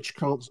 And Norwich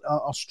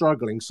are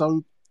struggling.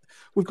 So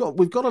we've got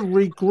to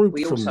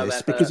regroup from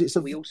this because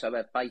we also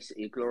have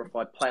basically a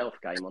glorified playoff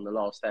game on the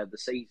last day of the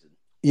season.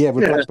 Yeah,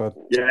 with Blackburn.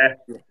 Yeah.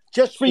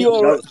 Just for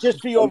your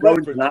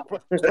reference,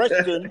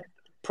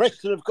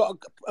 Preston have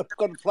got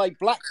to play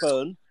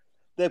Blackburn.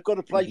 They've got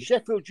to play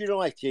Sheffield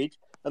United,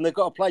 and they've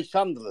got to play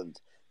Sunderland.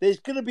 There's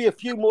going to be a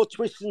few more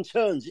twists and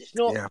turns. It's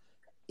not,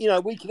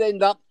 we could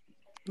end up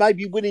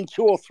maybe winning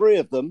 2 or 3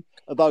 of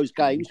those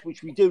games,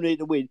 which we do need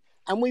to win,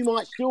 and we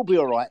might still be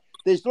all right.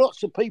 There's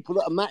lots of people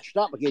that are matched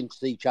up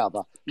against each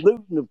other.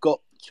 Luton have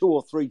got 2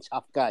 or 3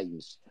 tough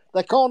games.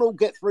 They can't all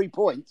get 3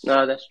 points.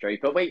 No, that's true.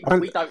 But we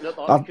don't look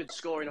like we could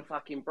score in a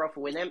fucking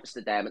brothel in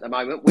Amsterdam at the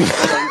moment. We're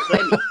on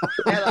plenty.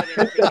 Hell on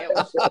anything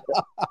else.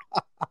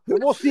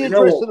 What's the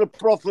interest of the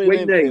brothel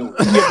in Enfield?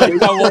 They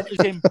don't want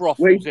us in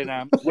brothels in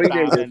Amsterdam we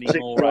need a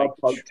anymore. 6-yard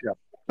poacher.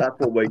 That's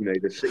what we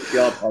need, a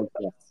 6-yard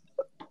poacher.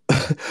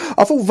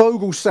 I thought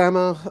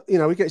Vogelsammer,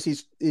 he gets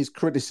his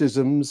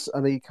criticisms,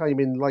 and he came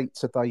in late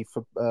today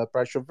for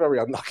Bradshaw. Very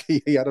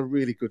unlucky. He had a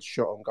really good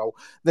shot on goal.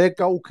 Their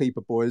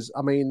goalkeeper, boys,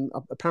 I mean,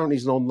 apparently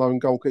he's an on-loan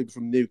goalkeeper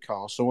from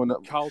Newcastle. And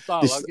Carl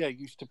Darlow,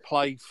 used to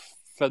play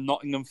for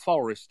Nottingham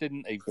Forest,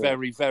 didn't he?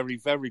 Very, very,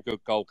 very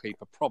good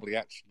goalkeeper. Probably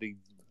actually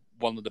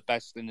one of the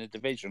best in the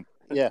division.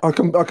 Yeah, I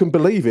can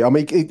believe it. I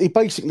mean, he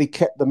basically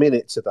kept them in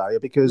it today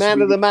because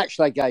man of the match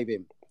they gave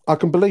him. I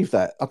can believe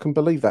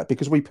that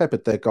because we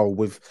peppered their goal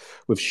with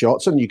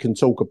shots, and you can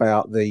talk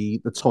about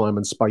the time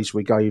and space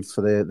we gave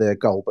for their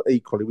goal, but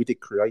equally we did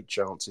create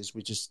chances.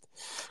 We just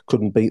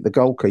couldn't beat the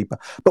goalkeeper.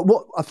 But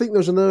what I think there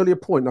was an earlier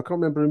point, I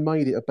can't remember who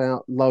made it,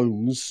 about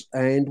loans,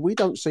 and we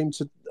don't seem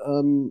to.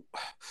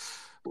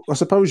 I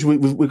suppose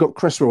we've got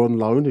Cresswell on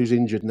loan, who's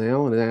injured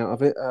now and out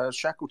of it.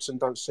 Shackleton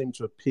don't seem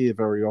to appear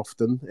very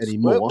often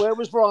anymore. Where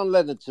was Ryan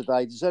Leonard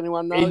today? Does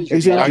anyone know?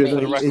 He's injured.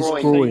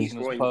 He's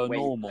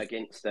groin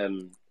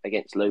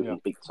against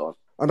Luton big time.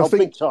 And I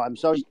think big time.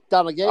 So he's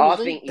done again. I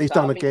think he's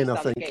done again. I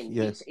think.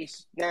 Yeah.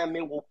 It's now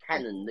Millwall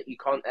canon that you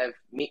can't have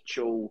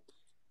Mitchell,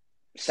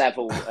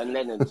 Saville, and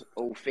Leonard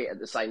all fit at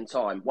the same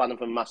time. One of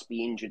them must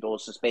be injured or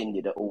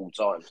suspended at all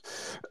times.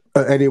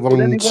 At any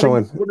one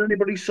time. Would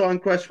anybody sign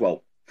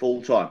Cresswell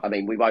full time? I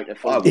mean, we won't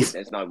afford it.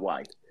 There's no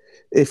way.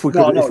 If we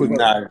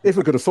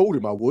could afford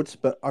him, I would.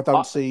 But I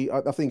don't see.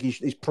 I think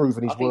he's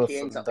proven his worth. I think he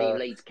ends up being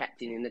Leeds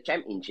captain in the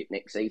Championship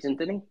next season,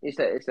 doesn't he? Is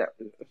that?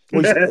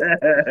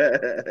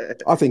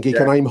 I think he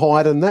can aim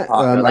higher than that.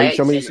 I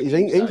mean, he's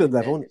England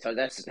level. So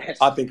that's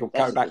I think he'll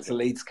go back to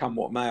Leeds come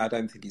what may. I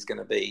don't think he's going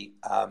to be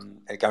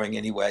going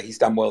anywhere. He's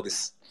done well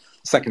this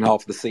second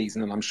half of the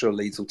season, and I'm sure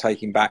Leeds will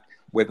take him back,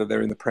 whether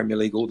they're in the Premier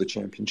League or the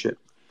Championship.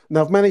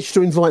 Now, I've managed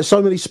to invite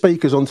so many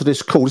speakers onto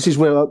this call. This is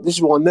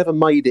why I never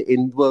made it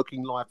in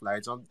working life,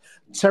 lads. I'm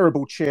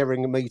terrible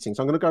chairing meetings.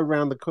 I'm going to go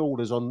round the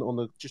callers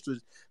just to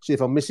see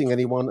if I'm missing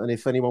anyone and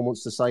if anyone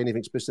wants to say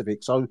anything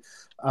specific. So,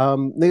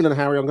 Neil and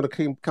Harry, I'm going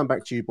to come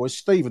back to you, boys.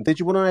 Stephen, did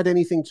you want to add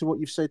anything to what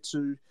you've said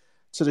to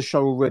the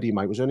show already,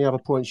 mate? Was there any other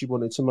points you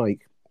wanted to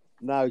make?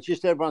 No,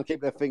 just everyone keep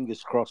their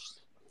fingers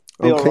crossed.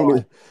 I'm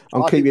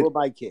keeping we'll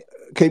make it.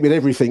 Keeping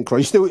everything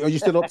crossed. Are you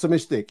still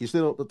optimistic? You're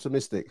still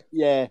optimistic?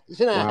 Yeah, it's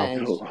in our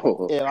hands.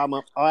 Yeah,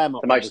 I am.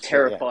 The most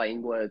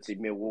terrifying words in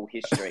Millwall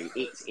history.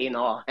 It's in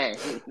our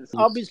hands.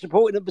 I've been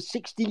supporting them for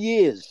 60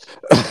 years.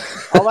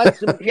 I've had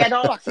some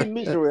fucking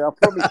misery, I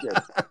promise you.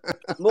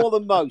 More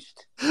than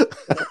most.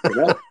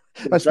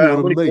 That's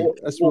more than me.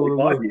 That's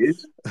more than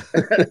years.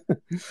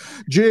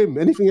 Jim,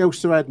 anything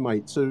else to add,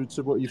 mate, to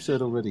what you've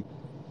said already?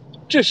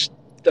 Just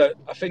that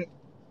I think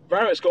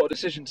Barrett's got a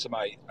decision to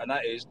make, and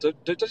that is: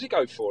 does he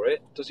go for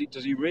it? Does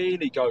he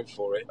really go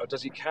for it, or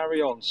does he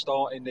carry on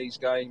starting these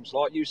games?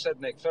 Like you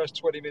said, Nick, first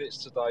 20 minutes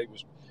today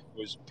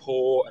was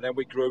poor, and then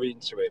we grew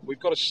into it. We've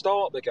got to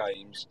start the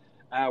games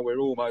how we're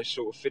almost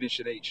sort of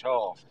finishing each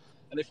half,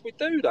 and if we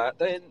do that,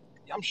 then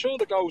I'm sure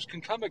the goals can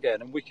come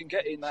again, and we can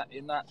get in that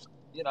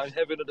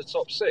heaven of the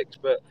top six.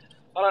 But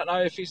I don't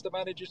know if he's the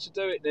manager to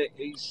do it, Nick.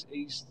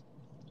 He's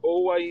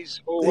always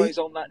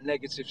on that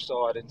negative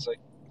side, isn't he?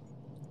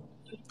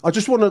 I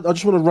just want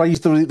to raise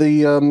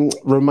the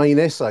Romain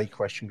Esse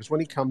question, because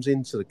when he comes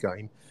into the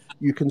game,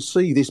 you can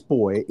see this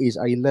boy is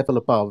a level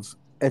above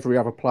every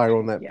other player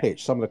on that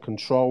pitch. Some of the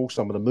control,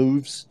 some of the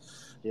moves,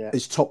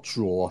 it's top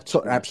drawer,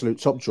 absolute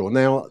top drawer.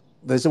 Now,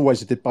 there's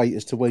always a debate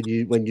as to when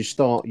you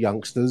start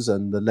youngsters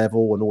and the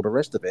level and all the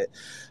rest of it,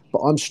 but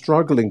I'm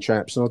struggling,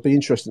 chaps, and I'd be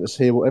interested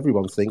to hear what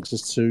everyone thinks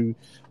as to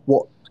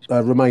what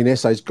Romain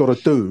Esse's got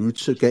to do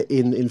to get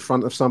in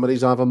front of some of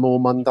these other more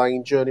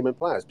mundane journeyman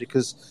players,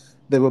 because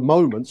there were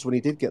moments when he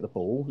did get the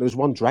ball. There was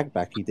one drag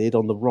back he did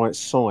on the right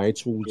side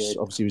towards,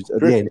 obviously, it was at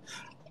the end.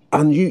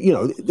 And,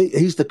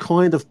 he's the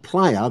kind of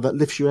player that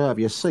lifts you out of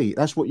your seat.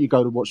 That's what you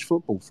go to watch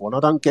football for. And I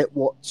don't get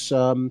what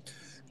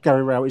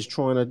Gary Rowett is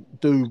trying to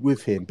do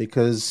with him,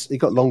 because he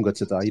got longer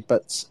today,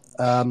 but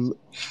I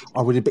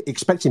would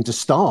expect him to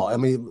start. I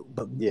mean,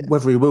 but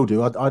whether he will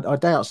do, I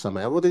doubt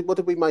somehow. What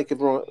did we make of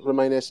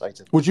Romain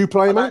Esse? Would you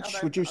play him,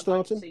 Match? Would you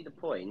start him? I see the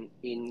point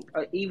in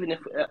even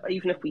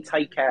if we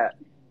take out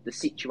the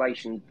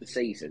situation of the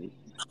season,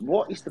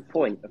 what is the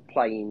point of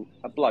playing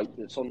a bloke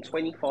that's on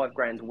 25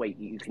 grand a week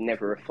that you can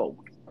never afford,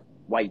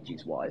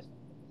 wages wise?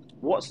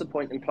 What's the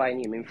point in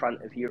playing him in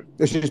front of your...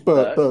 This is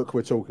Burke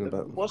we're talking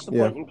about. What's the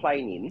point in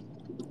playing him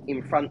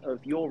in front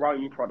of your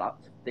own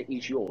product that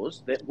is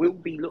yours, that will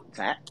be looked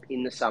at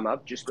in the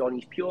summer just on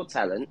his pure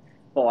talent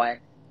by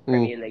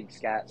Premier League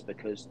scouts?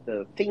 Because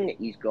the thing that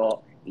he's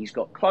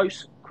got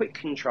close, quick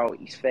control at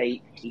his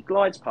feet, he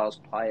glides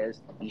past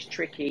players, he's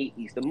tricky,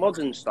 he's the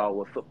modern style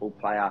of football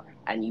player,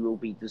 and he will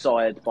be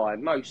desired by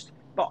most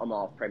bottom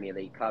half Premier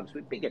League clubs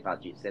with bigger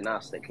budgets than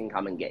us that can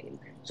come and get him.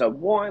 So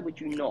why would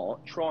you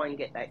not try and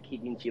get that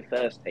kid into your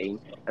first team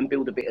and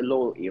build a bit of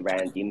loyalty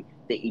around him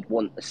that he'd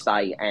want to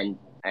stay and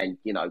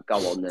go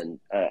on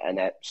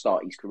and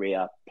start his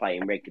career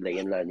playing regularly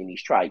and learning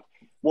his trade?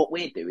 What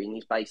we're doing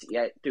is basically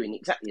doing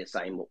exactly the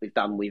same what we've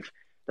done with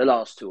the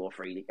last two or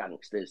three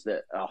youngsters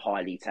that are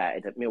highly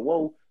touted at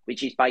Millwall,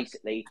 which is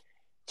basically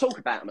talk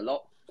about them a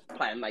lot,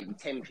 play them maybe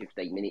 10,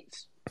 15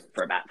 minutes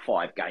for about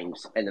 5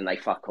 games, and then they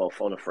fuck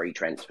off on a free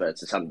transfer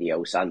to somebody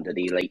else under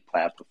the elite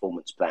player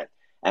performance plan,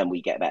 and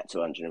we get about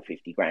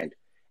 250 grand.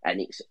 And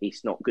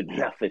it's not good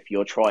enough if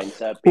you're trying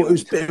to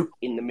build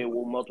in the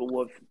Millwall model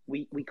of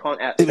we can't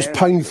outstand. It was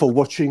painful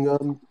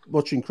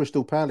watching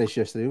Crystal Palace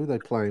yesterday. Who were they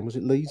playing? Was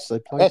it Leeds they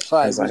played?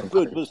 Esse was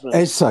good, wasn't it?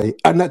 Esse.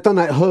 And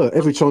that hurt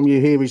every time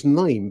you hear his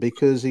name,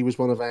 because he was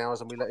one of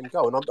ours and we let him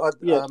go.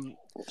 And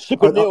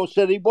Super Neil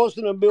said he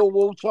wasn't a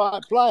Millwall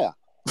type player.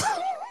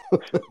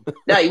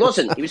 No, he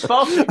wasn't. He was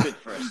far too good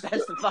for us.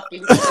 That's the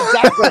fucking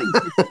exactly.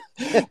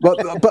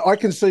 but I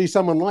can see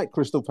someone like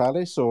Crystal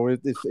Palace, or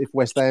if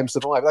West Ham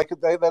survive,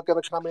 they're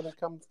going to come in and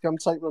come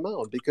take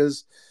Romain,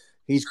 because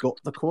he's got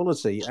the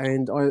quality.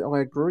 And I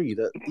agree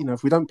that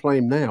if we don't play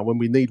him now when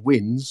we need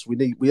wins,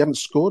 we haven't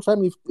scored. How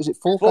many? Is it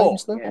 4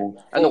 games now?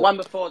 Yeah. And the one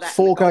before that,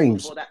 4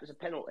 games. Before that was a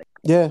penalty.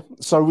 Yeah,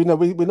 so we know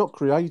we're not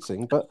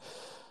creating, but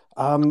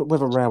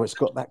whether Rowett's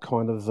got that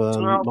kind of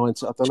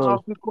mindset, I don't know.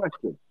 Ask a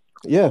question.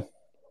 Yeah.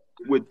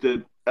 With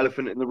the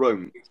elephant in the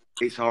room,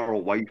 it's our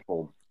away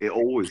form. It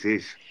always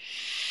is.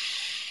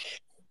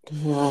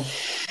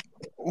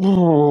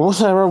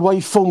 What's our away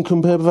form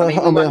compared with our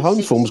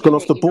home form's gone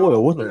off the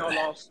boil, wasn't it? In our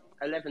last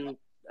 11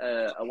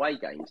 away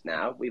games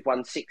now, we've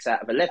won 6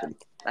 out of 11.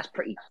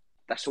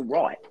 That's all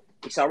right.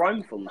 It's our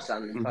own form,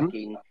 son.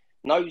 Fucking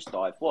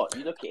nosedive. What?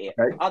 You look at it.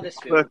 Okay.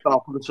 Huddersfield, first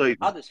half of the season.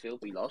 Huddersfield,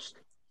 we lost.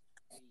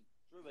 We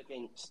drew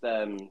against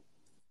Luton.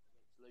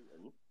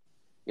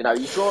 You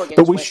draw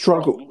against West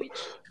struggle. Brom, which,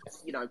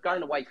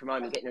 going away from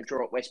home and getting a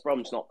draw at West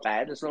Brom's not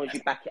bad, as long as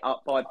you back it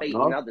up by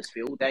beating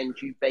Huddersfield and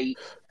you beat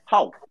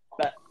Hull.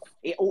 But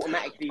it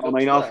automatically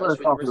looks our worse first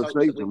with half the of the results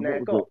that season, we've now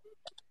got.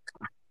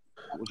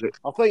 What was it?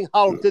 I think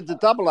Hull did the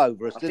double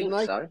over us, didn't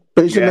they? So.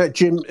 But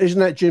isn't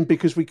that Jim?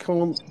 Because we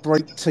can't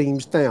break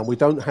teams down. We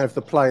don't have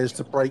the players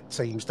to break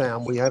teams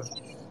down. We have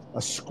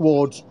a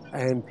squad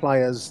and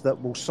players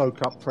that will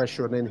soak up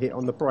pressure and then hit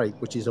on the break,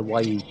 which is a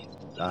way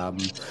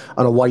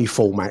an away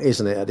format,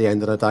 isn't it? At the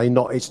end of the day,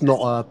 it's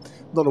not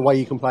a way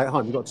you can play at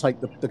home. You've got to take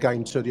the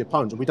game to the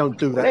opponent, and we don't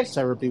do that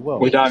terribly well.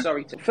 We don't.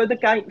 Sorry, for the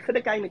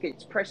game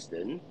against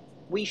Preston,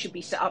 we should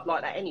be set up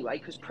like that anyway,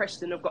 because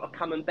Preston have got to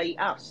come and beat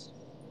us.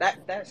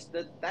 That's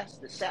the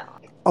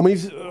setup. I mean,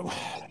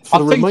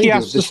 I think he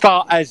has to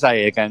start Eze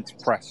against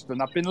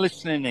Preston. I've been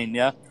listening in,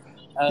 yeah.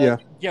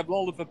 Yeah, well,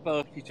 Oliver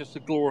Burke is just a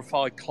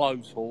glorified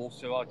clothes horse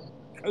who I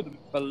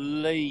couldn't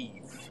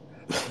believe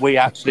we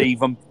actually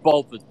even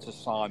bothered to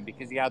sign,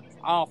 because he had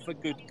half a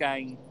good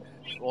game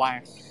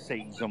last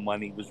season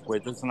when he was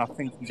with us, and I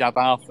think he's had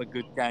half a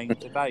good game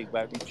today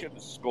where he should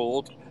have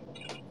scored,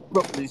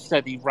 but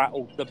instead he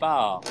rattled the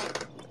bar.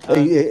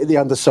 The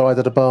underside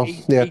of the bar.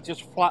 He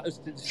just flatters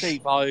to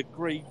deceive. I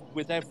agree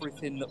with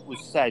everything that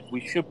was said. We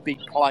should be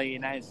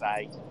playing Eze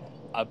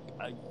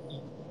above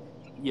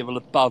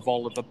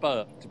Oliver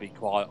Burke, to be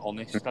quite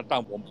honest. I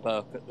don't want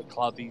Burke at the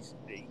club. He's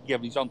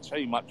on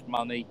too much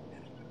money.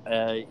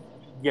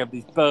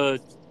 His Bird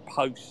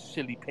posts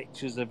silly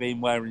pictures of him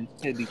wearing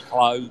silly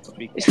clothes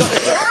because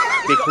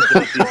of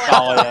a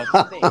desire.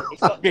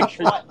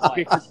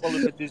 because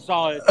of a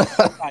desire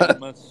to be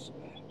famous,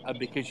 and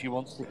because she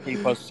wants to keep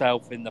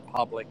herself in the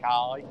public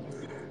eye.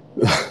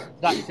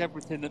 That's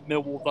everything that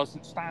Millwall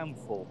doesn't stand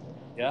for.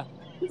 Yeah.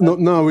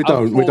 No, we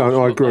don't. We don't.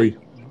 I agree.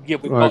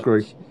 I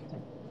agree.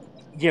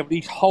 Yeah, but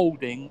he's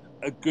holding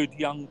a good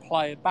young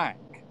player back.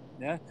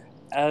 Yeah,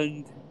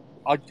 and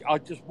I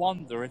just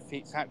wonder if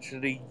it's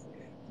actually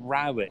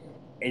Rowett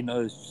in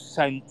a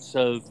sense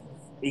of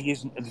he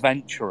isn't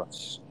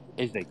adventurous,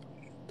 is he?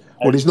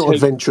 Well, he's not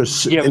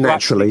adventurous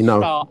naturally. No.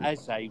 Start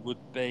Eze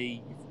would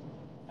be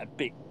a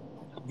bit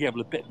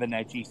of an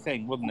edgy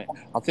thing, wouldn't it?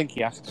 I think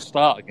he has to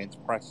start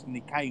against Preston.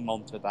 He came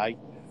on today,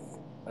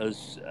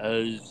 as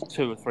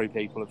 2 or 3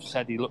 people have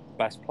said, he looked the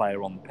best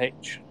player on the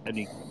pitch, and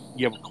he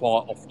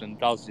quite often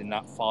does in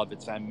that 5 or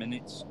 10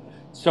 minutes.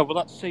 So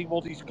let's see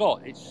what he's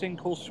got. It's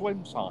sink or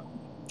swim time.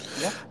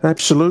 Yeah,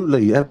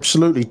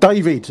 absolutely.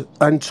 David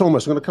and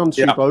Thomas, I'm going to come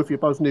to you both. You're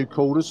both new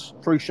callers.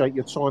 Appreciate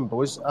your time,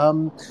 boys.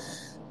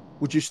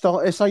 Would you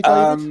start S.A.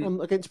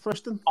 David against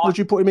Preston? Would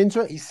you put him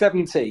into it? He's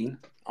 17.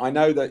 I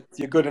know that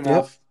you're good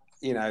enough.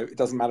 Yep. It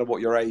doesn't matter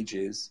what your age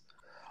is.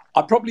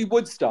 I probably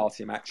would start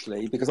him,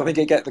 actually, because I think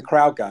he'd get the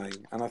crowd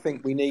going. And I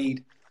think we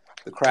need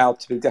the crowd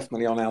to be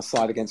definitely on our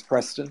side against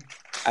Preston.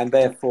 And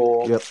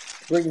therefore,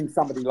 bringing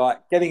somebody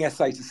like getting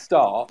SA to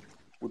start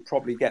would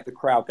probably get the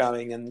crowd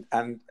going.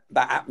 And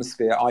that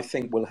atmosphere, I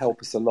think, will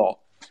help us a lot.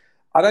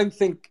 I don't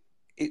think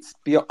it's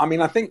beyond. I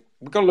mean, I think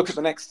we've got to look at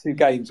the next 2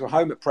 games. We're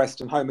home at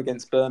Preston, home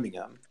against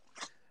Birmingham.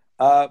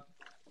 I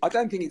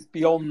don't think it's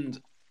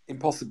beyond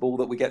impossible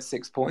that we get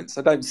 6 points.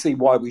 I don't see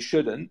why we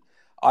shouldn't.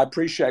 I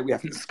appreciate we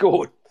haven't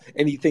scored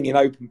anything in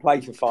open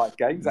play for 5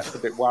 games. That's a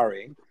bit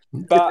worrying.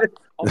 But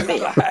on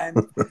the other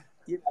hand,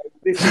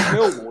 this is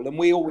Millwall, and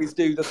we always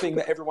do the thing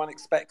that everyone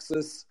expects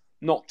us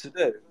not to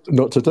do.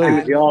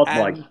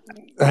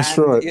 That's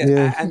right.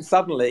 Yeah. And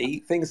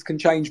suddenly things can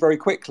change very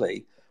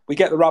quickly. We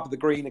get the rub of the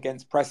green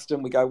against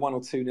Preston. We go 1 or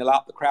 2-0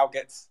 up. The crowd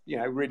gets,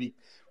 really,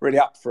 really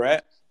up for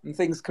it, and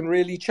things can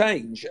really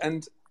change.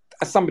 And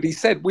as somebody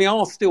said, we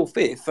are still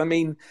 5th. I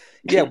mean,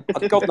 God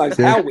knows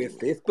how we're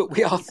 5th, but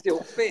we are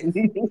still 5th.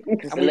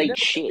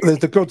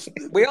 The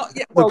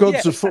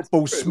gods of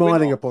football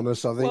smiling upon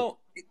us, I think.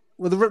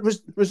 Well,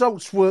 the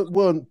results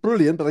weren't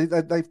brilliant,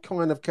 but they've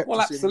kind of kept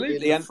us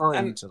absolutely. in the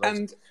frame today.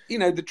 And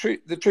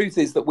the truth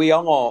is that we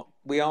are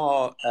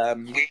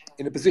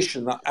in a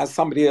position that, as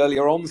somebody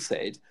earlier on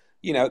said,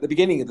 at the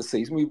beginning of the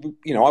season,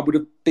 I would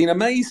have been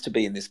amazed to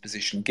be in this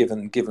position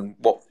given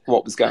what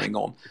was going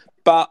on.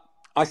 But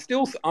I'm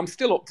still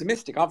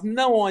optimistic. I've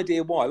no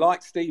idea why.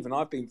 Like Stephen,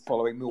 I've been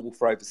following Millwall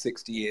for over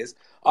 60 years.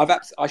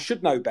 I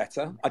should know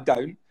better. I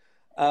don't,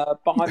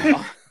 but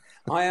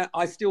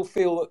I still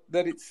feel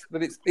that it's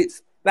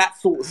that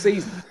sort of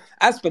season.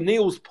 As for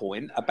Neil's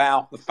point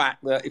about the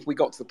fact that if we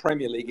got to the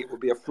Premier League, it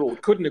would be a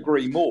fraud. Couldn't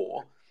agree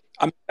more.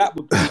 I mean, that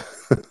would be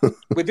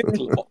with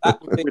Italy. That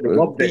would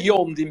be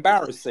beyond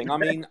embarrassing. I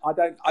mean, I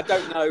don't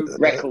know.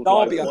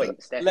 Derby had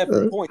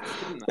 11 points,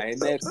 didn't they, in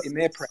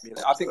their Premier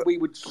League? I think we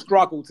would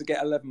struggle to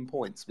get 11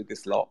 points with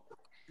this lot.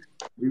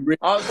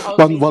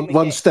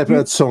 One step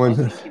at a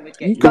time.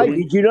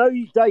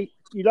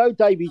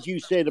 David, you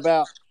said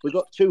about we've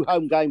got 2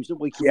 home games that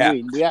we can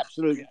win. We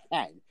absolutely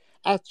can.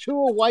 Our 2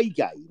 away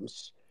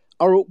games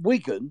are at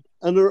Wigan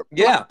and are at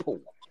Blackpool.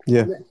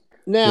 Yeah.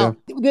 Now,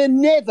 they're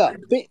never,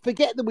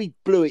 forget that we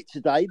blew it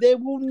today, there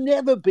will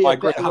never be a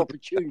better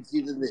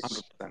opportunity than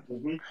this.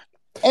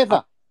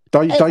 Ever.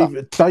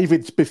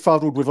 David's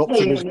befuddled with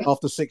optimism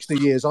after 60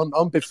 years.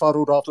 I'm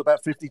befuddled after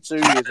about 52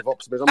 years of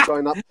optimism.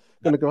 I'm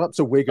going to go up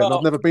to Wigan.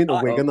 I've never been to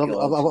Wigan.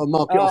 I'll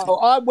mark it off.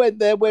 I went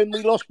there when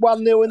we lost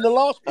 1-0 in the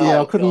last part.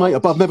 Yeah, I couldn't make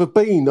it, but I've never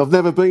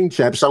been,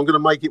 chaps. So I'm going to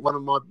make it one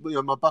of my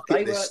my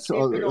bucket lists.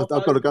 I've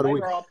got to go to Wigan. They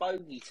were our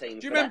bogey team.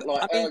 Do you remember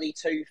early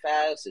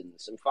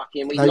 2000s and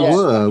fucking we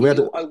lost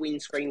a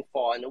windscreen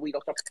final. We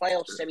lost a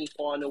playoff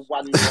semi-final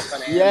 1-0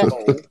 on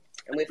handball.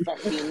 and we're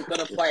fucking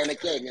going to play them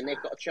again, and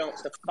they've got a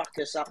chance to fuck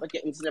us up and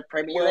get into the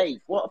Premier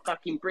League. What a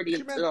fucking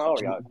brilliant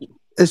scenario!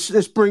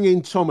 Let's bring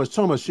in Thomas.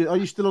 Thomas, are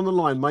you still on the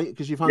line, mate?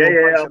 Because you've hung on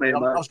patiently.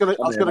 I was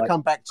going to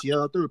come back to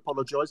you. I do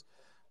apologise.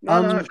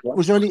 No,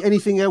 was there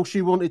anything else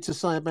you wanted to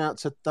say about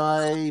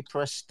today,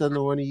 Preston,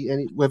 or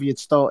any whether you'd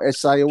start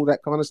SA, all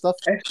that kind of stuff?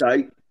 SA,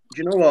 do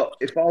you know what?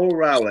 If I will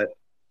row it,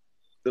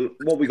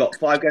 what we got?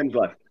 5 games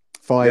left.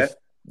 5,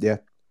 yeah.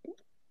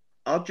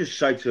 I'd just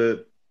say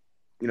to,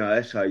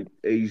 SA,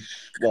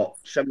 he's what,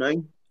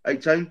 17,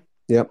 18?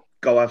 Yep.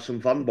 Go have some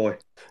fun, boy.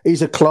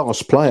 He's a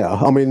class player.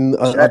 I mean,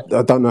 I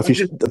don't know if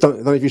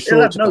you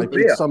saw it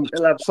today,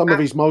 but some of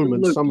his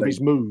moments, some of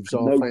his moves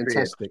are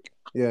fantastic.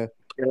 Fear. Yeah.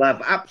 He'll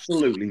have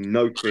absolutely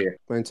no fear.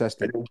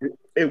 Fantastic.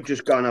 He'll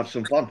just go and have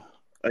some fun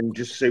and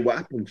just see what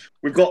happens.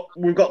 We've got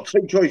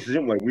 2 choices,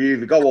 haven't we? We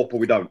either go up or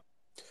we don't.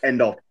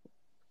 End off.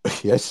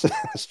 Yes,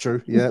 that's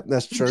true. Yeah,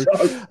 that's true.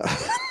 So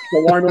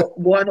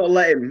why not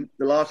let him,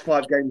 the last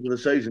 5 games of the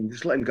season,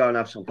 just let him go and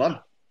have some fun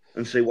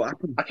and see what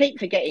happens. I keep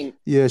forgetting.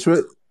 Yeah,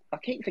 so I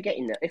keep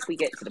forgetting that if we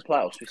get to the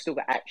playoffs, we've still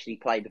got to actually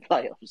play the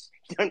playoffs.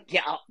 You don't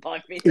get up by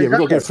 50. Yeah, we've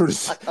got to get through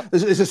this.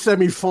 It's a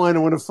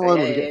semi-final and a final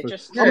to get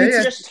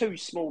through. Just 2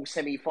 small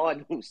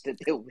semi-finals to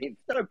deal with.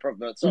 No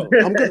problem at all.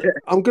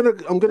 I'm gonna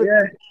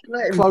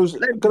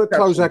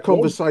close our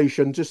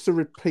conversation just to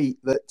repeat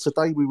that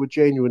today we were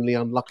genuinely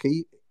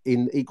unlucky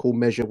in equal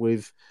measure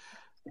with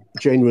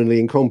genuinely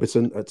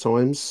incompetent at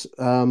times.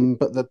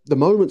 But the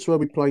moments where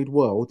we played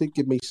well did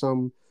give me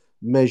some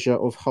measure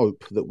of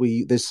hope that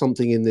there's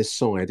something in this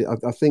side.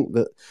 I think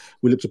that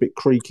we looked a bit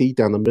creaky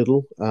down the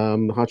middle.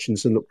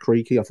 Hutchinson looked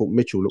creaky. I thought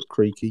Mitchell looked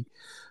creaky.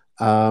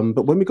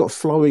 But when we got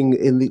flowing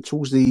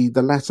towards the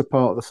latter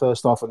part of the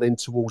first half and then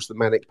towards the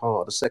manic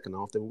part of the second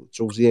half,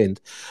 towards the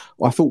end,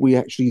 I thought we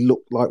actually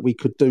looked like we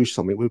could do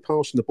something. We were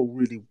passing the ball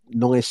really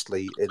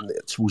nicely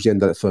towards the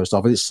end of that first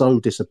half, and it's so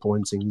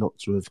disappointing not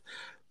to have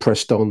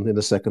pressed on in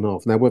the second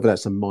half. Now, whether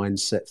that's a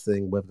mindset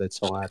thing, whether they're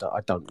tired, I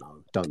don't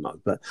know.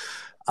 But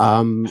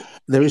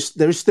there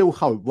is still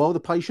hope. While the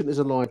patient is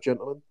alive,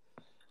 gentlemen,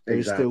 there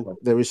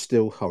is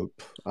still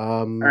hope.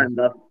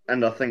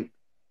 And I think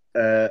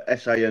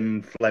SA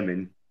and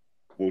Fleming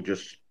will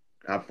just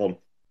have fun.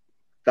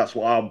 That's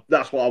what I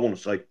want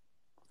to see.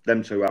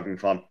 Them 2 having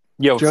fun.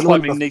 Yeah,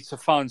 Fleming needs to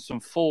find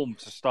some form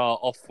to start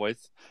off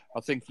with.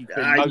 I think he's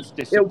been most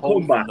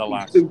disappointing in the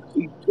last.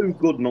 He's too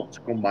good not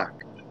to come back.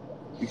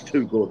 He's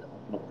too good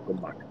not to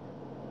come back.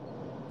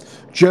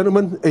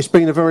 Gentlemen, it's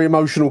been a very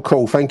emotional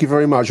call. Thank you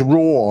very much.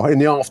 Raw in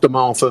the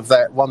aftermath of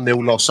that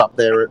 1-0 loss up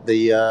there at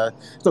the...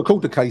 it's not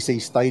called the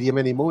KC Stadium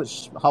anymore.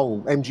 It's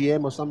Hull,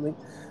 MGM or something.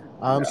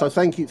 So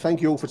thank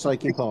you all for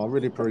taking part. I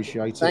really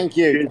appreciate it. Thank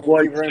you. Thank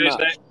you very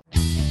much.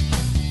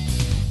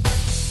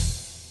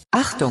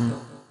 Achtung,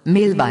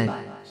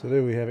 Millwall. So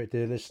there we have it,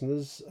 dear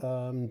listeners.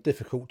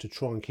 Difficult to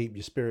try and keep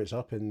your spirits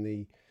up in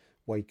the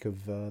wake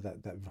of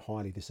that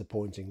highly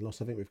disappointing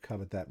loss. I think we've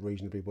covered that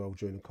reasonably well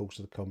during the course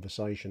of the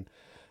conversation.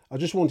 I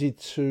just wanted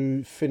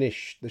to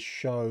finish the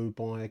show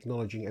by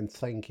acknowledging and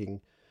thanking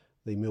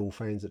the Millwall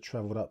fans that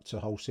travelled up to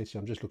Hull City.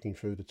 I'm just looking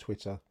through the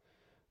Twitter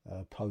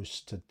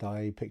posts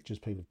today, pictures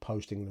people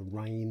posting the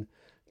rain,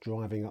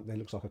 driving up there.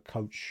 Looks like a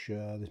coach,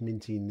 this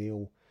Minty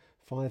Neal,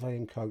 5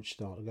 a.m. coach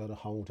start to go to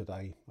Hull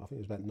today. I think it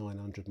was about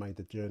 900 made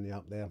the journey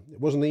up there. It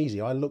wasn't easy.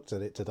 I looked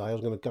at it today. I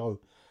was going to go,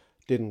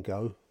 didn't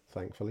go,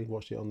 thankfully.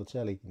 Watched it on the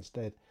telly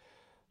instead.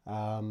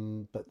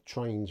 But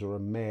trains are a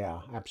mare,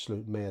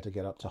 absolute mare to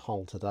get up to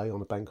Hull today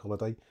on a bank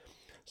holiday.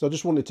 So I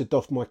just wanted to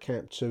doff my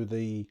cap to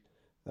the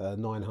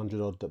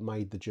 900 odd that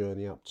made the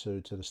journey up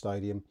to the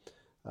stadium.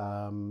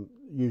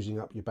 Using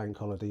up your bank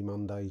holiday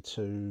Monday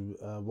to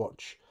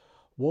watch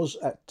was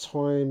at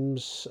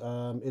times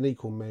in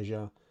equal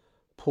measure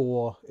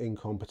poor,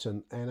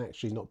 incompetent, and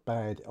actually not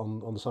bad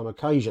on some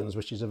occasions,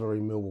 which is a very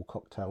Millwall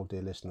cocktail,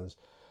 dear listeners,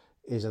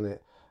 isn't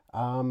it?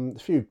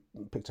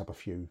 Picked up a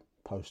few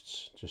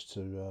posts just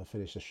to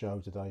finish the show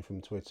today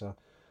from Twitter.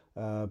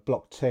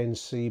 Block 10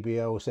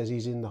 CBL says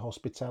he's in the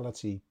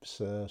hospitality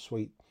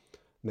suite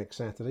next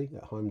Saturday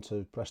at home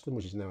to Preston,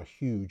 which is now a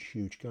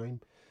huge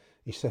game.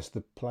 He says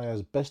the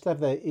players best have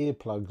their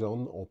earplugs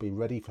on or be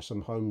ready for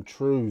some home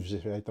truths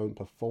if they don't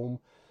perform.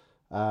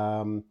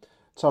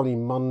 Tony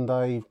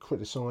Monday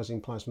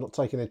criticising players for not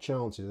taking their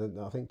chances.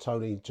 I think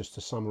Tony, just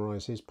to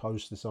summarise his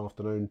post this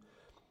afternoon,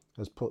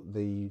 has put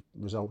the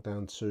result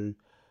down to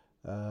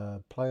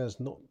players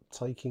not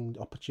taking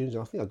opportunities.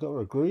 I think I've got to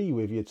agree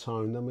with you,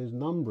 Tone. I mean, there's a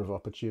number of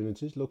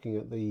opportunities. Looking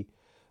at the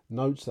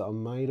notes that are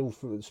made,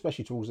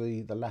 especially towards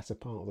the latter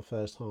part of the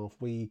first half,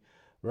 we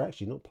were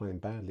actually not playing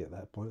badly at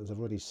that point, as I've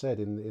already said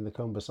in the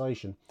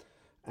conversation.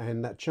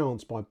 And that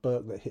chance by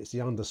Burke that hits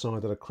the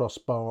underside of the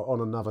crossbar on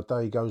another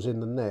day goes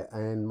in the net,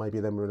 and maybe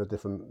then we're in a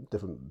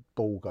different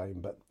ball game.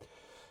 But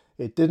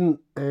it didn't,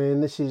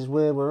 and this is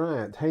where we're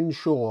at.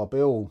 Henshaw,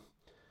 Bill,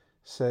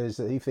 says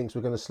that he thinks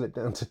we're going to slip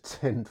down to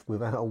 10th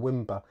without a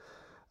whimper.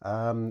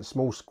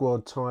 Small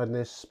squad,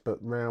 tiredness, but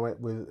Rowett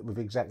with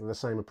exactly the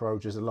same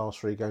approach as the last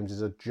 3 games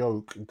is a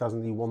joke.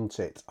 Doesn't he want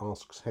it?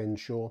 Asks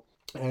Henshaw.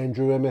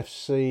 Andrew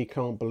MFC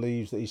can't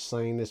believe that he's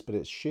saying this, but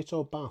it's shit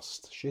or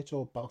bust. Shit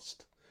or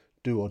bust.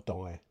 Do or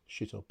die.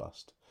 Shit or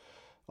bust.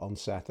 On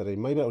Saturday.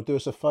 Maybe that'll do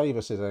us a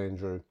favour, says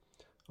Andrew.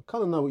 I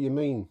kind of know what you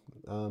mean,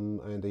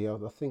 Andy. I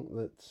think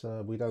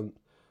that we don't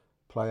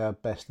play our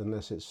best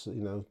unless it's,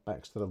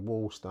 backs to the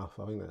wall stuff.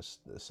 I think that's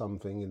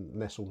something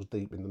nestles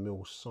deep in the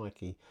Mill's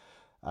psyche.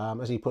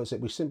 As he puts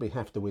it, we simply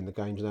have to win the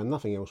games now.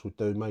 Nothing else would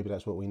do. Maybe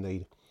that's what we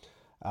need.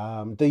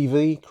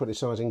 DV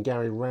criticising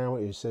Gary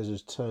Rowett, who says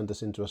has turned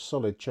us into a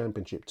solid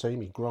championship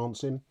team. He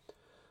grants him,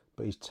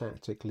 but he's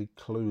tactically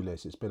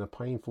clueless. It's been a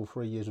painful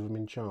 3 years with him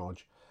in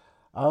charge.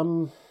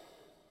 Don't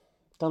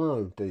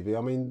know, DV.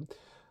 I mean,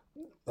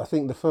 I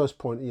think the first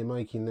point that you're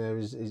making there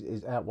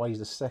is outweighs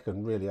the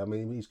second, really. I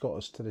mean, he's got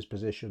us to this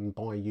position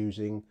by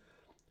using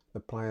the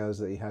players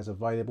that he has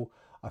available.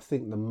 I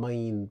think the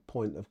main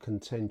point of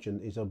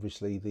contention is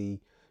obviously the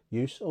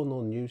use or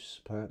non-use,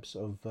 perhaps,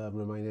 of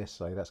Romain Esse.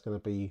 That's going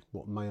to be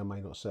what may or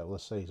may not settle the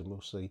season.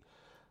 We'll see.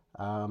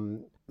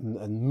 And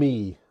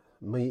me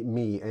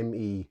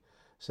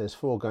says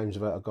 4 games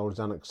without a goal is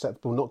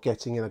unacceptable. Not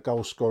getting in a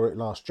goal scorer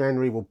last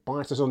January will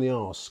bite us on the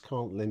arse.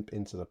 Can't limp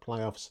into the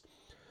playoffs.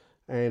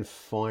 And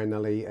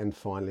finally, I'm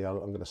going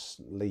to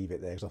leave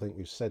it there because I think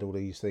we've said all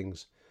these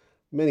things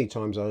many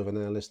times over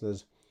now,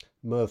 listeners.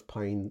 Merv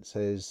Payne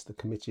says the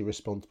committee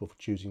responsible for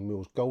choosing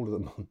Mill's goal of the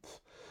month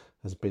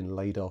has been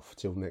laid off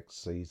till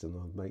next season.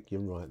 I'll make you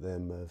right there,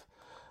 Merv.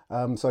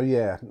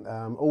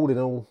 All in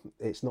all,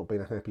 it's not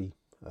been a happy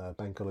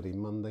Bank Holiday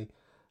Monday.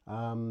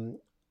 I'm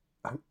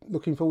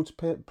looking forward to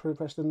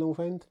Preston North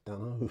End.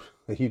 Don't know.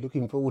 Are you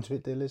looking forward to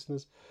it, dear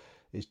listeners?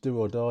 It's do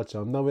or die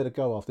time. Nowhere to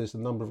go after this. The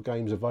number of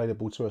games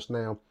available to us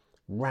now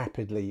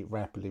rapidly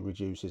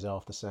reduces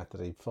after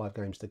Saturday. 5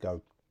 games to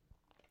go.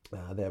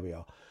 There we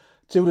are.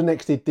 Till the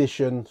next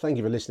edition, thank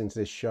you for listening to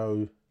this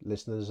show,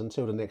 listeners.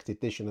 Until the next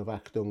edition of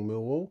Achtung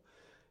Millwall,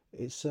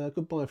 it's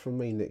goodbye from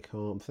me, Nick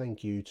Hart.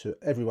 Thank you to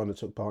everyone that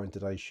took part in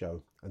today's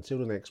show. Until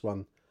the next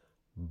one,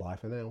 bye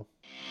for now.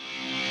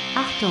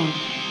 Achtung,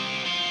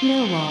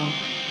 Millwall.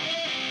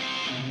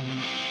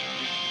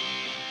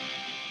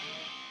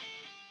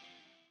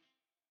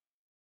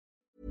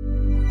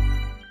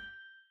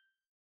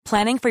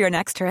 Planning for your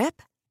next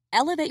trip?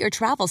 Elevate your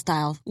travel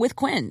style with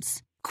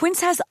Quince.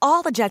 Quince has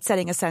all the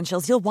jet-setting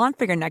essentials you'll want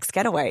for your next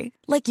getaway,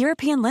 like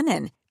European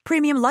linen,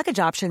 premium luggage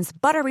options,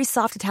 buttery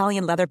soft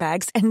Italian leather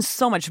bags, and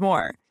so much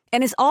more.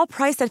 And is all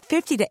priced at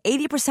 50 to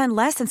 80%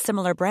 less than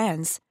similar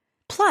brands.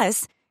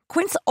 Plus,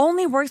 Quince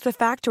only works with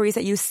factories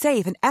that use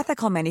safe and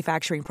ethical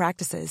manufacturing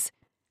practices.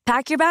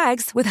 Pack your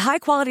bags with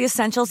high-quality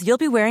essentials you'll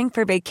be wearing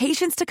for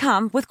vacations to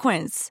come with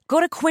Quince.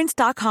 Go to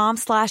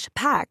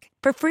quince.com/pack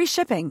for free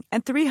shipping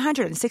and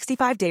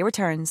 365-day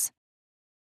returns.